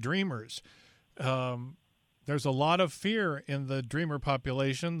do with the Dreamers. There's a lot of fear in the Dreamer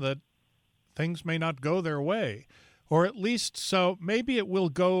population that things may not go their way, or at least so maybe it will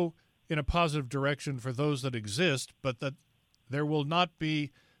go in a positive direction for those that exist, but that there will not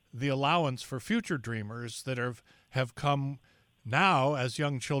be the allowance for future Dreamers that have come now as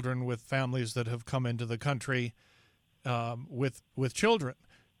young children with families that have come into the country with children.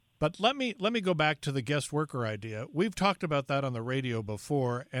 But let me go back to the guest worker idea. We've talked about that on the radio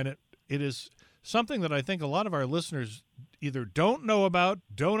before, and it is something that I think a lot of our listeners either don't know about,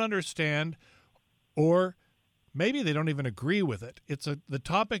 don't understand, or maybe they don't even agree with it. It's the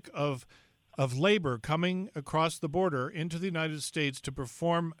topic of labor coming across the border into the United States to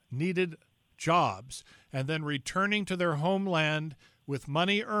perform needed jobs and then returning to their homeland with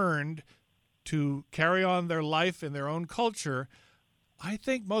money earned to carry on their life in their own culture. I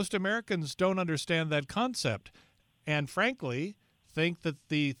think most Americans don't understand that concept and, frankly, think that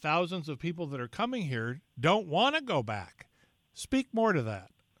the thousands of people that are coming here don't want to go back. Speak more to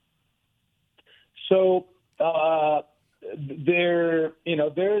that. So there's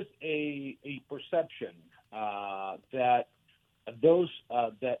a perception that those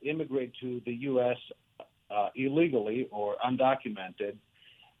that immigrate to the U.S. Illegally or undocumented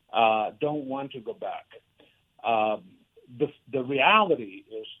don't want to go back. The reality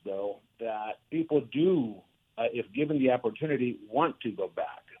is, though, that people do, if given the opportunity, want to go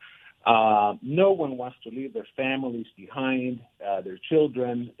back. No one wants to leave their families behind, their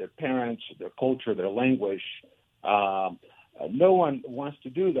children, their parents, their culture, their language. No one wants to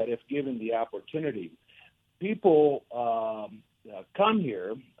do that if given the opportunity. People come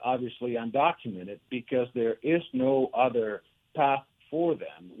here, obviously undocumented, because there is no other path for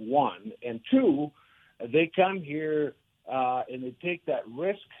them, one. And two, they come here and they take that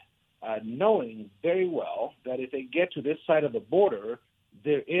risk knowing very well that if they get to this side of the border,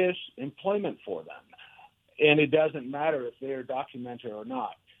 there is employment for them. And it doesn't matter if they're documented or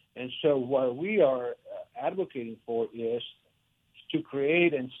not. And so what we are advocating for is to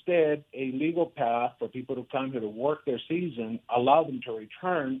create instead a legal path for people to come here to work their season, allow them to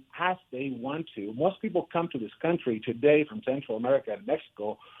return as they want to. Most people come to this country today from Central America and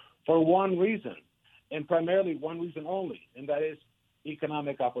Mexico for one reason, and primarily one reason only, and that is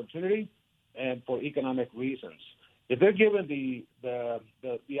economic opportunity and for economic reasons. If they're given the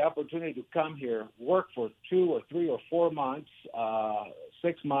opportunity to come here, work for 2 or 3 or 4 months,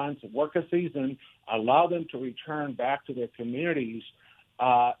 6 months, work a season, allow them to return back to their communities,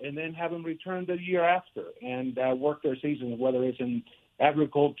 and then have them return the year after and work their season, whether it's in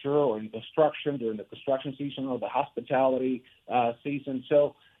agriculture or in construction, during the construction season or the hospitality season.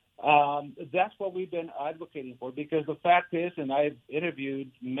 So that's what we've been advocating for, because the fact is, and I've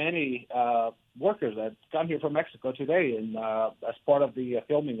interviewed many workers that come here from Mexico today and as part of the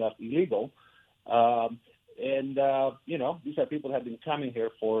filming of Illegal. These are people that have been coming here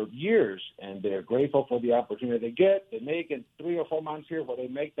for years, and they're grateful for the opportunity they get. They make in 3 or 4 months here what they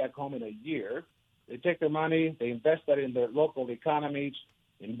make back home in a year. They take their money, they invest that in their local economies,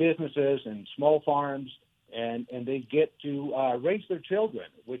 in businesses, in small farms, and they get to raise their children,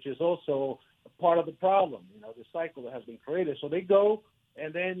 which is also part of the problem, the cycle that has been created. So they go,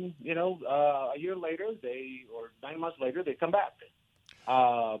 and then, a year later, or 9 months later, they come back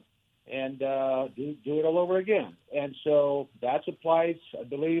and do it all over again. And so that supplies, I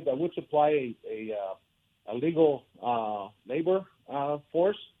believe, that would supply a legal labor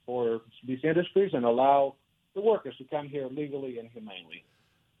force for these industries and allow the workers to come here legally and humanely.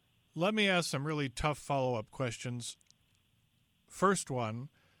 Let me ask some really tough follow-up questions. First one,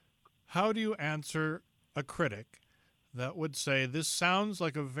 how do you answer a critic that would say this sounds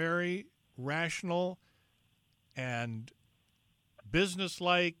like a very rational and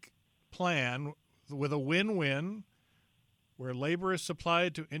business-like plan with a win-win where labor is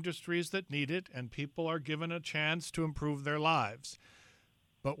supplied to industries that need it and people are given a chance to improve their lives?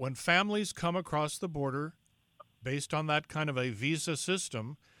 But when families come across the border based on that kind of a visa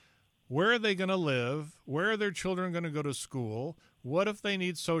system, where are they going to live? Where are their children going to go to school? What if they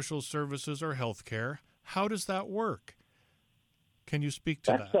need social services or health care? How does that work? Can you speak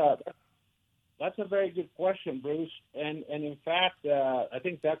to that? That's a very good question, Bruce. And in fact, I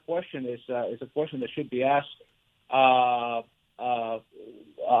think that question is a question that should be asked of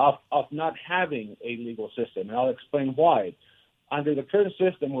not having a legal system. And I'll explain why. under the current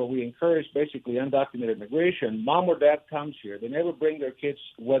system where we encourage basically undocumented immigration, mom or dad comes here. They never bring their kids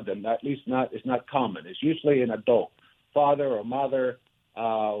with them. At least it's not common. It's usually an adult, father or mother,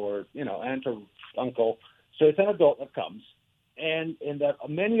 or aunt or uncle. So it's an adult that comes. And that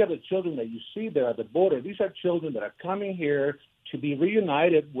many of the children that you see there at the border, these are children that are coming here to be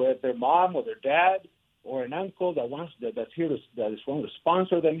reunited with their mom or their dad or an uncle that's here that is going to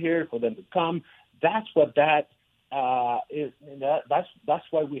sponsor them here for them to come. That's what that is. That's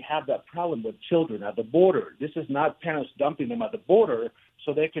why we have that problem with children at the border. This is not parents dumping them at the border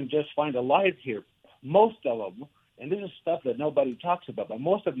so they can just find a life here. Most of them, and this is stuff that nobody talks about, but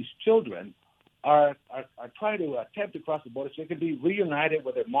most of these children are trying to attempt to cross the border so they can be reunited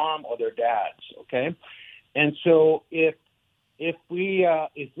with their mom or their dads. Okay, and so if we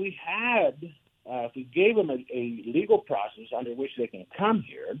gave them a legal process under which they can come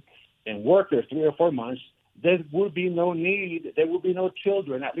here and work there 3 or 4 months, there would be no need. There would be no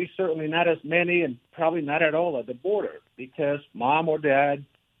children, at least certainly not as many, and probably not at all at the border, because mom or dad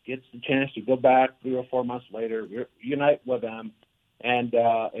gets the chance to go back 3 or 4 months later, reunite with them, and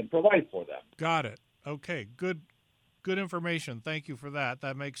provide for them. Got it. Okay, good information. Thank you for that.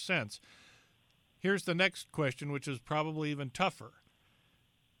 That makes sense. Here's the next question, which is probably even tougher.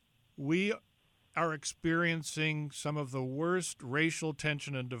 We are experiencing some of the worst racial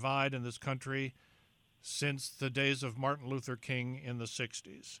tension and divide in this country since the days of Martin Luther King in the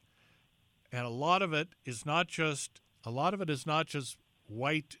 60s. And a lot of it is not just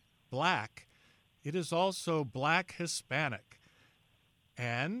white, black. It is also black, Hispanic.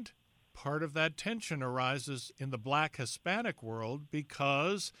 And part of that tension arises in the black Hispanic world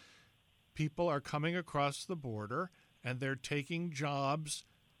because people are coming across the border and they're taking jobs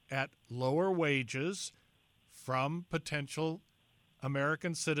at lower wages from potential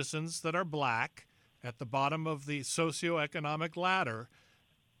American citizens that are black at the bottom of the socioeconomic ladder,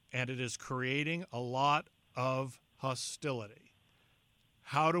 and it is creating a lot of hostility.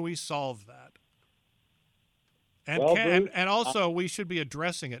 How do we solve that? And also, we should be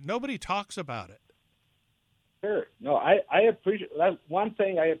addressing it. Nobody talks about it. Sure. No, I appreciate that. One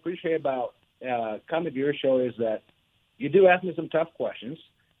thing I appreciate about coming to your show is that you do ask me some tough questions,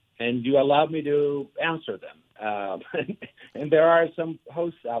 and you allow me to answer them. And there are some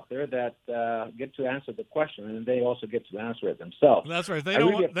hosts out there that get to answer the question, and they also get to answer it themselves. That's right. They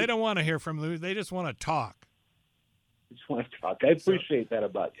don't want to hear from you. They just want to talk. Just want to talk. I appreciate that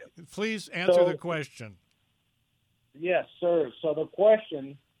about you. Please answer the question. Yes, sir. So the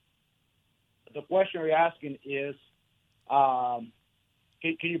question you're asking is, can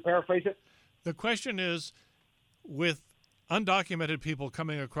you paraphrase it? The question is, with undocumented people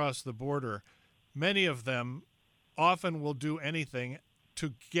coming across the border, many of them often will do anything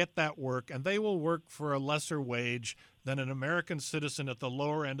to get that work, and they will work for a lesser wage than an American citizen at the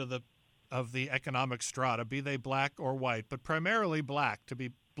lower end of the economic strata, be they black or white, but primarily black, to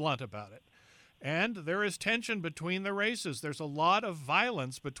be blunt about it. And there is tension between the races. There's a lot of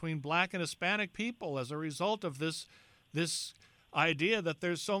violence between black and Hispanic people as a result of this idea that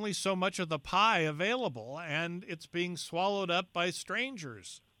there's only so much of the pie available, and it's being swallowed up by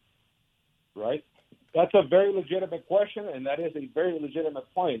strangers. Right. That's a very legitimate question, and that is a very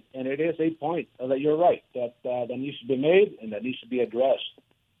legitimate point. And it is a point that you're right, that needs to be made and that needs to be addressed.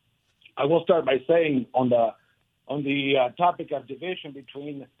 I will start by saying on the topic of division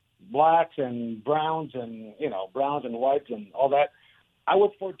between blacks and browns and whites and all that. I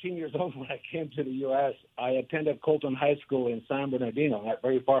was 14 years old when I came to the U.S. I attended Colton High School in San Bernardino, not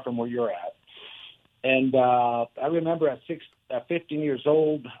very far from where you're at. And I remember at 15 years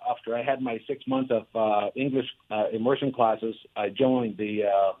old, after I had my 6 months of English immersion classes, I joined the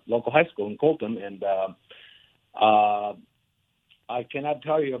local high school in Colton, and I cannot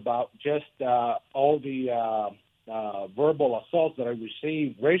tell you about just all the verbal assaults that I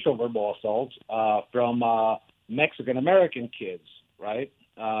received, racial verbal assaults from Mexican-American kids, right?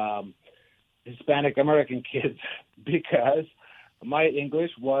 Hispanic-American kids, because my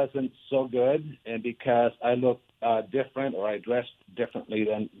English wasn't so good and because I looked different or I dressed differently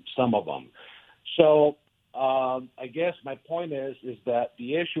than some of them. So I guess my point is that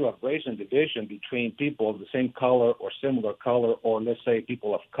the issue of race and division between people of the same color or similar color, or let's say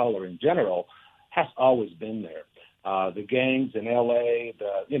people of color in general, has always been there. The gangs in L.A.,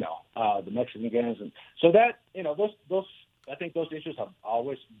 the Mexican gangs, and so that those I think those issues have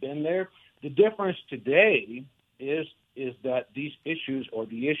always been there. The difference today is that these issues, or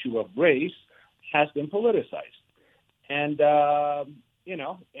the issue of race, has been politicized, and that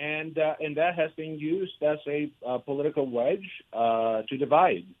has been used as a political wedge to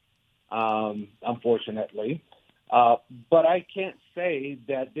divide. Unfortunately, But I can't say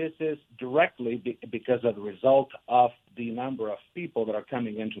that this is directly because of the result of the number of people that are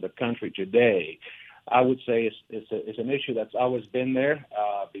coming into the country today. I would say it's an issue that's always been there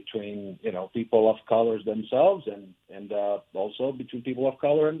between people of colors themselves and also between people of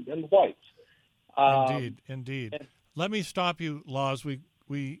color and whites. Indeed. Let me stop you, Laws.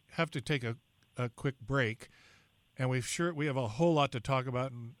 We have to take a quick break, and we have a whole lot to talk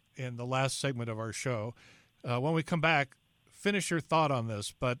about in the last segment of our show. When we come back, finish your thought on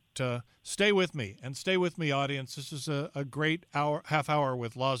this, but stay with me, and stay with me, audience. This is a great half hour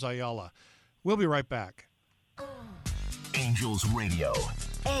with Laws Ayala. We'll be right back. Angels Radio.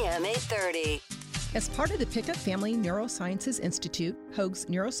 AM 830. As part of the Pickup Family Neurosciences Institute, Hoag's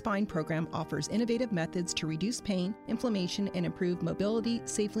Neurospine program offers innovative methods to reduce pain, inflammation, and improve mobility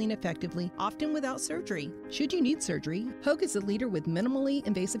safely and effectively, often without surgery. Should you need surgery, Hoag is a leader with minimally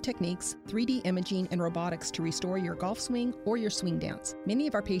invasive techniques, 3D imaging, and robotics to restore your golf swing or your swing dance. Many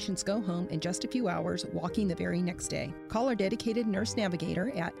of our patients go home in just a few hours, walking the very next day. Call our dedicated nurse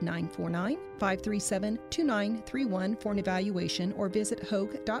navigator at 949-537-2931 for an evaluation or visit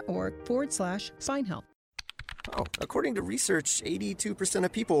hoag.org/spine health. Oh, according to research, 82%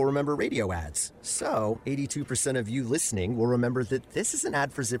 of people will remember radio ads. So, 82% of you listening will remember that this is an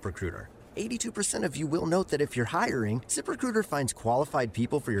ad for ZipRecruiter. 82% of you will note that if you're hiring, ZipRecruiter finds qualified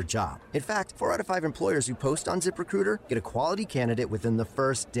people for your job. In fact, 4 out of 5 employers who post on ZipRecruiter get a quality candidate within the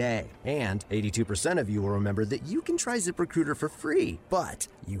first day. And 82% of you will remember that you can try ZipRecruiter for free. But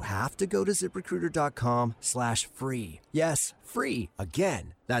you have to go to ZipRecruiter.com/free. Yes, free.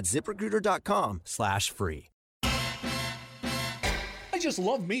 Again, that's ZipRecruiter.com/free. I just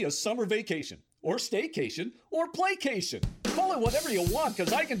love me a summer vacation, or staycation, or playcation. Call it whatever you want,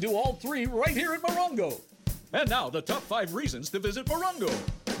 because I can do all three right here at Morongo. And now, the top 5 reasons to visit Morongo.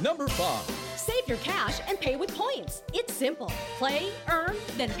 Number 5. Save your cash and pay with points. It's simple. Play, earn,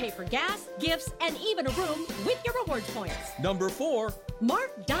 then pay for gas, gifts, and even a room with your rewards points. Number 4.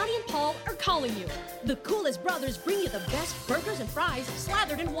 Mark, Donnie, and Paul are calling you. The coolest brothers bring you the best burgers and fries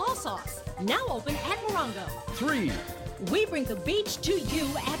slathered in wall sauce. Now open at Morongo. 3. We bring the beach to you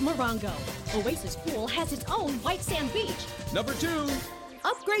at Morongo. Oasis Pool has its own white sand beach. Number 2.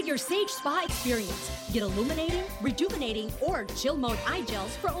 Upgrade your Sage Spa experience. Get illuminating, rejuvenating, or chill mode eye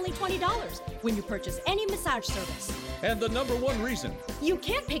gels for only $20 when you purchase any massage service. And the number 1 reason. You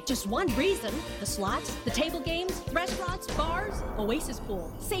can't pick just one reason. The slots, the table games, restaurants, bars, Oasis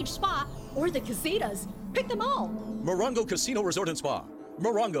Pool, Sage Spa, or the casitas. Pick them all. Morongo Casino Resort and Spa.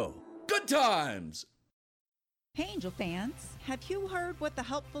 Morongo. Good times. Hey, Angel fans, have you heard what the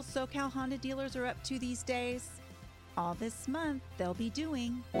helpful SoCal Honda dealers are up to these days? All this month, they'll be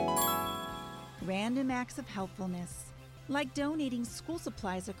doing random acts of helpfulness, like donating school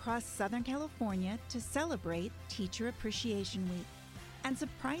supplies across Southern California to celebrate Teacher Appreciation Week, and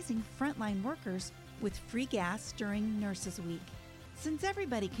surprising frontline workers with free gas during Nurses Week. Since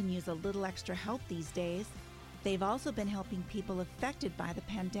everybody can use a little extra help these days, they've also been helping people affected by the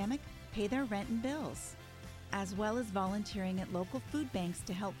pandemic pay their rent and bills, as well as volunteering at local food banks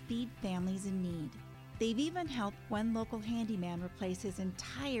to help feed families in need. They've even helped one local handyman replace his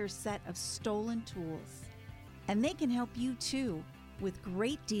entire set of stolen tools. And they can help you too, with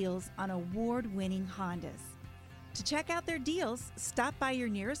great deals on award-winning Hondas. To check out their deals, stop by your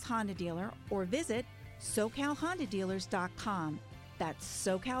nearest Honda dealer or visit SoCalHondaDealers.com. That's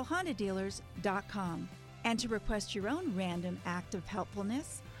SoCalHondaDealers.com. And to request your own random act of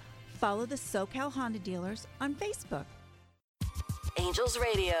helpfulness, follow the SoCal Honda Dealers on Facebook. Angels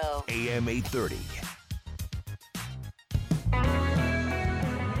Radio. AM 830.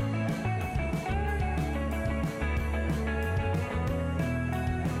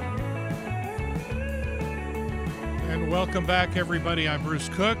 And welcome back, everybody. I'm Bruce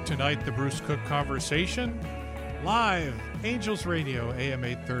Cook. Tonight, the Bruce Cook Conversation. Live, Angels Radio, AM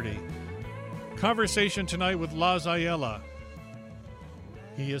 830. Conversation tonight with Laws Ayala.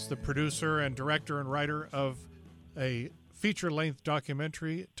 He is the producer and director and writer of a feature-length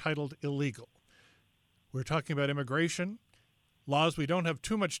documentary titled Illegal. We're talking about immigration. Laws, we don't have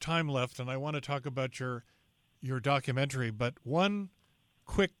too much time left, and I want to talk about your documentary, but one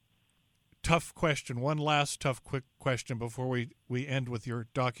quick, tough question, one last tough, quick question before we end with your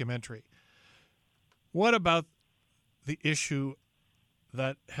documentary. What about the issue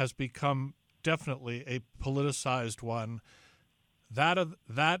that has become definitely a politicized one, that of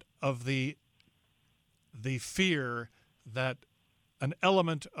the fear that an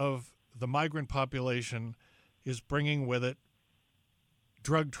element of the migrant population is bringing with it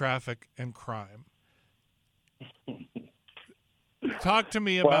drug traffic and crime? Talk to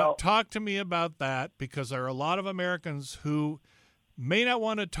me about that, because there are a lot of Americans who may not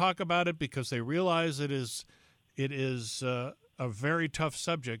want to talk about it because they realize it is a very tough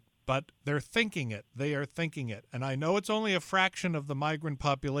subject, but they're thinking it. They are thinking it. And I know it's only a fraction of the migrant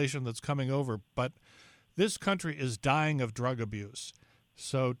population that's coming over, but this country is dying of drug abuse.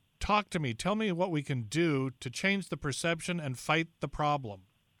 So talk to me. Tell me what we can do to change the perception and fight the problem.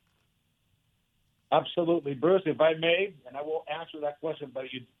 Absolutely, Bruce. If I may, and I will answer that question, but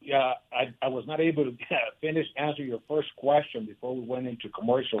I was not able to finish answering your first question before we went into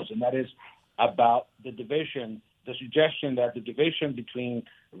commercials, and that is about the division, the suggestion that the division between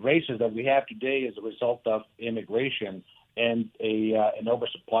races that we have today is a result of immigration and an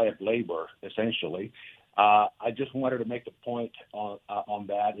oversupply of labor, essentially. I just wanted to make the point on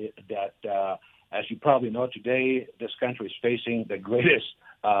that, as you probably know, today this country is facing the greatest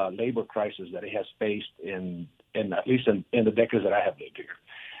labor crisis that it has faced in at least in the decades that I have lived here.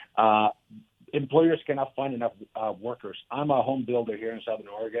 Employers cannot find enough workers. I'm a home builder here in Southern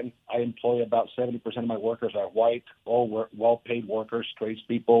Oregon. I employ about 70% of my workers are white, all well-paid workers,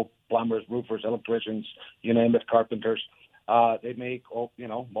 tradespeople, plumbers, roofers, electricians, you name it, carpenters. They make,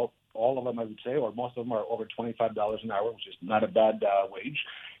 all of them, I would say, or most of them are over $25 an hour, which is not a bad wage.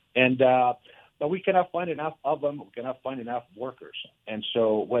 But we cannot find enough of them. We cannot find enough workers. And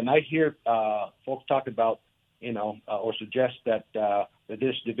so when I hear folks talk about, or suggest that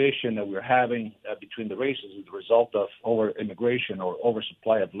this division that we're having between the races is the result of over-immigration or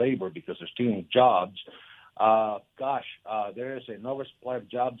oversupply of labor because they're stealing jobs, there is an oversupply of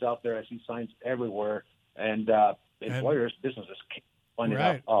jobs out there. I see signs everywhere, and employers, businesses can't find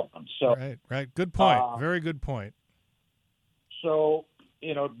enough of them. So, right. Good point. Very good point. So,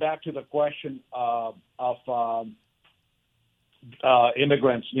 back to the question of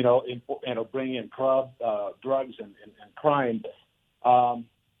immigrants, bringing in drugs and crime.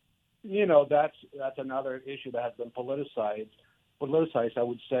 That's another issue that has been politicized. I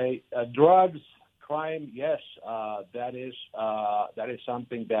would say drugs, crime, yes, that is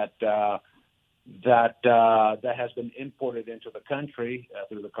something that has been imported into the country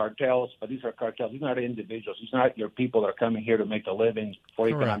through the cartels. But these are cartels. These are not individuals. These are not your people that are coming here to make a living for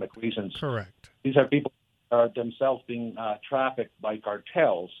economic reasons. Correct. These are people that are themselves being trafficked by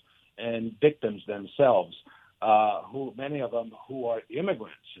cartels and victims themselves, many of them who are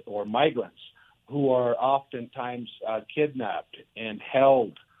immigrants or migrants, who are oftentimes kidnapped and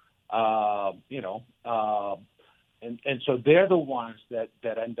held, And so they're the ones that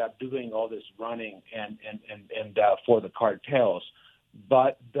end up doing all this running and for the cartels.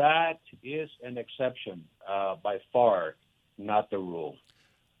 But that is an exception by far, not the rule.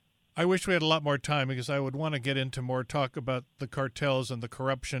 I wish we had a lot more time because I would want to get into more talk about the cartels and the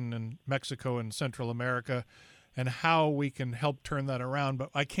corruption in Mexico and Central America and how we can help turn that around.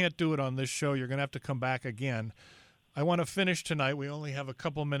 But I can't do it on this show. You're going to have to come back again. I want to finish tonight. We only have a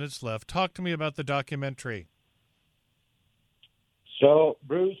couple minutes left. Talk to me about the documentary. So,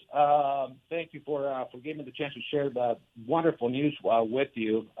 Bruce, thank you for giving me the chance to share the wonderful news with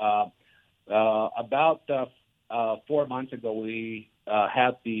you. About 4 months ago, we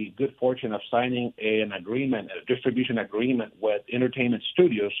had the good fortune of signing a distribution agreement with Entertainment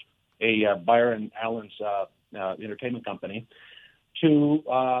Studios, a Byron Allen's entertainment company, to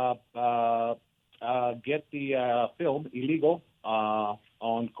get the film illegal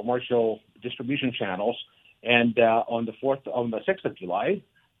on commercial distribution channels. And on the 6th of July,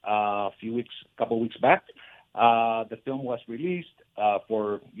 a couple of weeks back, the film was released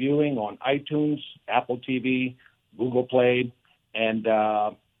for viewing on iTunes, Apple TV, Google Play, and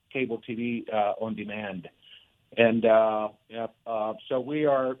cable TV on demand. And so we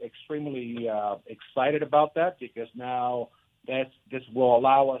are extremely excited about that because now this will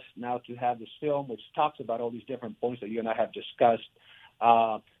allow us now to have this film, which talks about all these different points that you and I have discussed,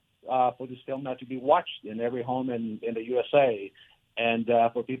 for this film not to be watched in every home in the USA, and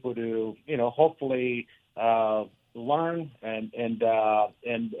for people to hopefully learn and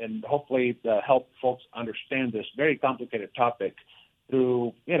hopefully help folks understand this very complicated topic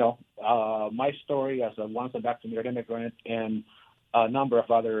through my story as a once undocumented immigrant and a number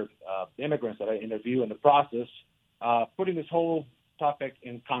of other immigrants that I interview in the process, putting this whole topic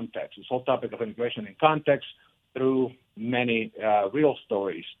in context, this whole topic of immigration in context through many real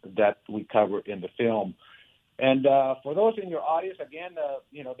stories that we cover in the film. And for those in your audience, again,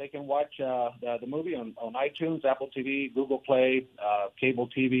 they can watch the movie on iTunes, Apple TV, Google Play, cable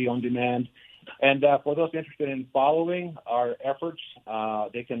TV on demand. And for those interested in following our efforts,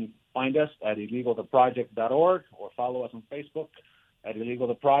 they can find us at illegaltheproject.org or follow us on Facebook at Illegal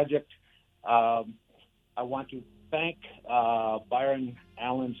the Project. I want to thank Byron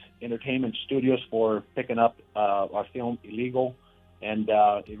Allen's Entertainment Studios for picking up our film Illegal, and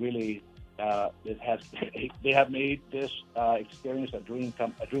it really they have made this experience a dream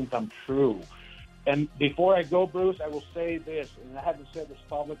come true. And before I go, Bruce, I will say this, and I haven't said this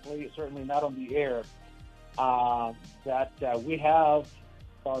publicly, certainly not on the air, that we have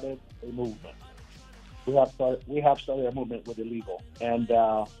started a movement. We have started a movement with Illegal, and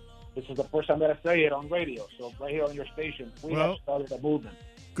this is the first time that I say it on radio. So right here on your station, we have started a movement.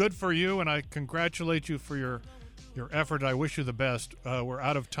 Good for you, and I congratulate you for your effort. I wish you the best. We're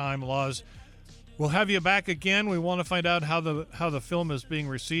out of time, Laws. We'll have you back again. We want to find out how the film is being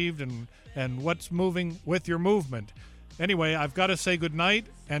received and what's moving with your movement. Anyway, I've got to say good night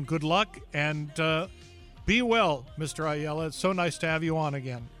and good luck, and be well, Mr. Ayala. It's so nice to have you on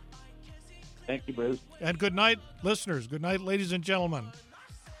again. Thank you, Bruce. And good night, listeners. Good night, ladies and gentlemen.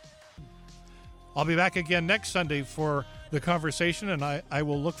 I'll be back again next Sunday for the conversation, and I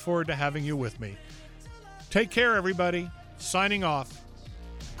will look forward to having you with me. Take care, everybody. Signing off.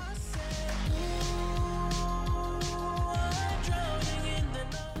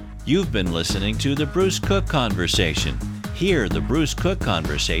 You've been listening to The Bruce Cook Conversation. Hear The Bruce Cook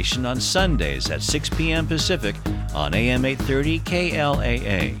Conversation on Sundays at 6 p.m. Pacific on AM 830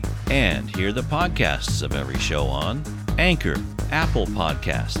 KLAA. And hear the podcasts of every show on Anchor, Apple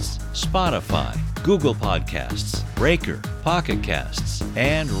Podcasts, Spotify, Google Podcasts, Breaker, Pocket Casts,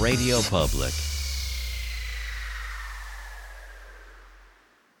 and Radio Public.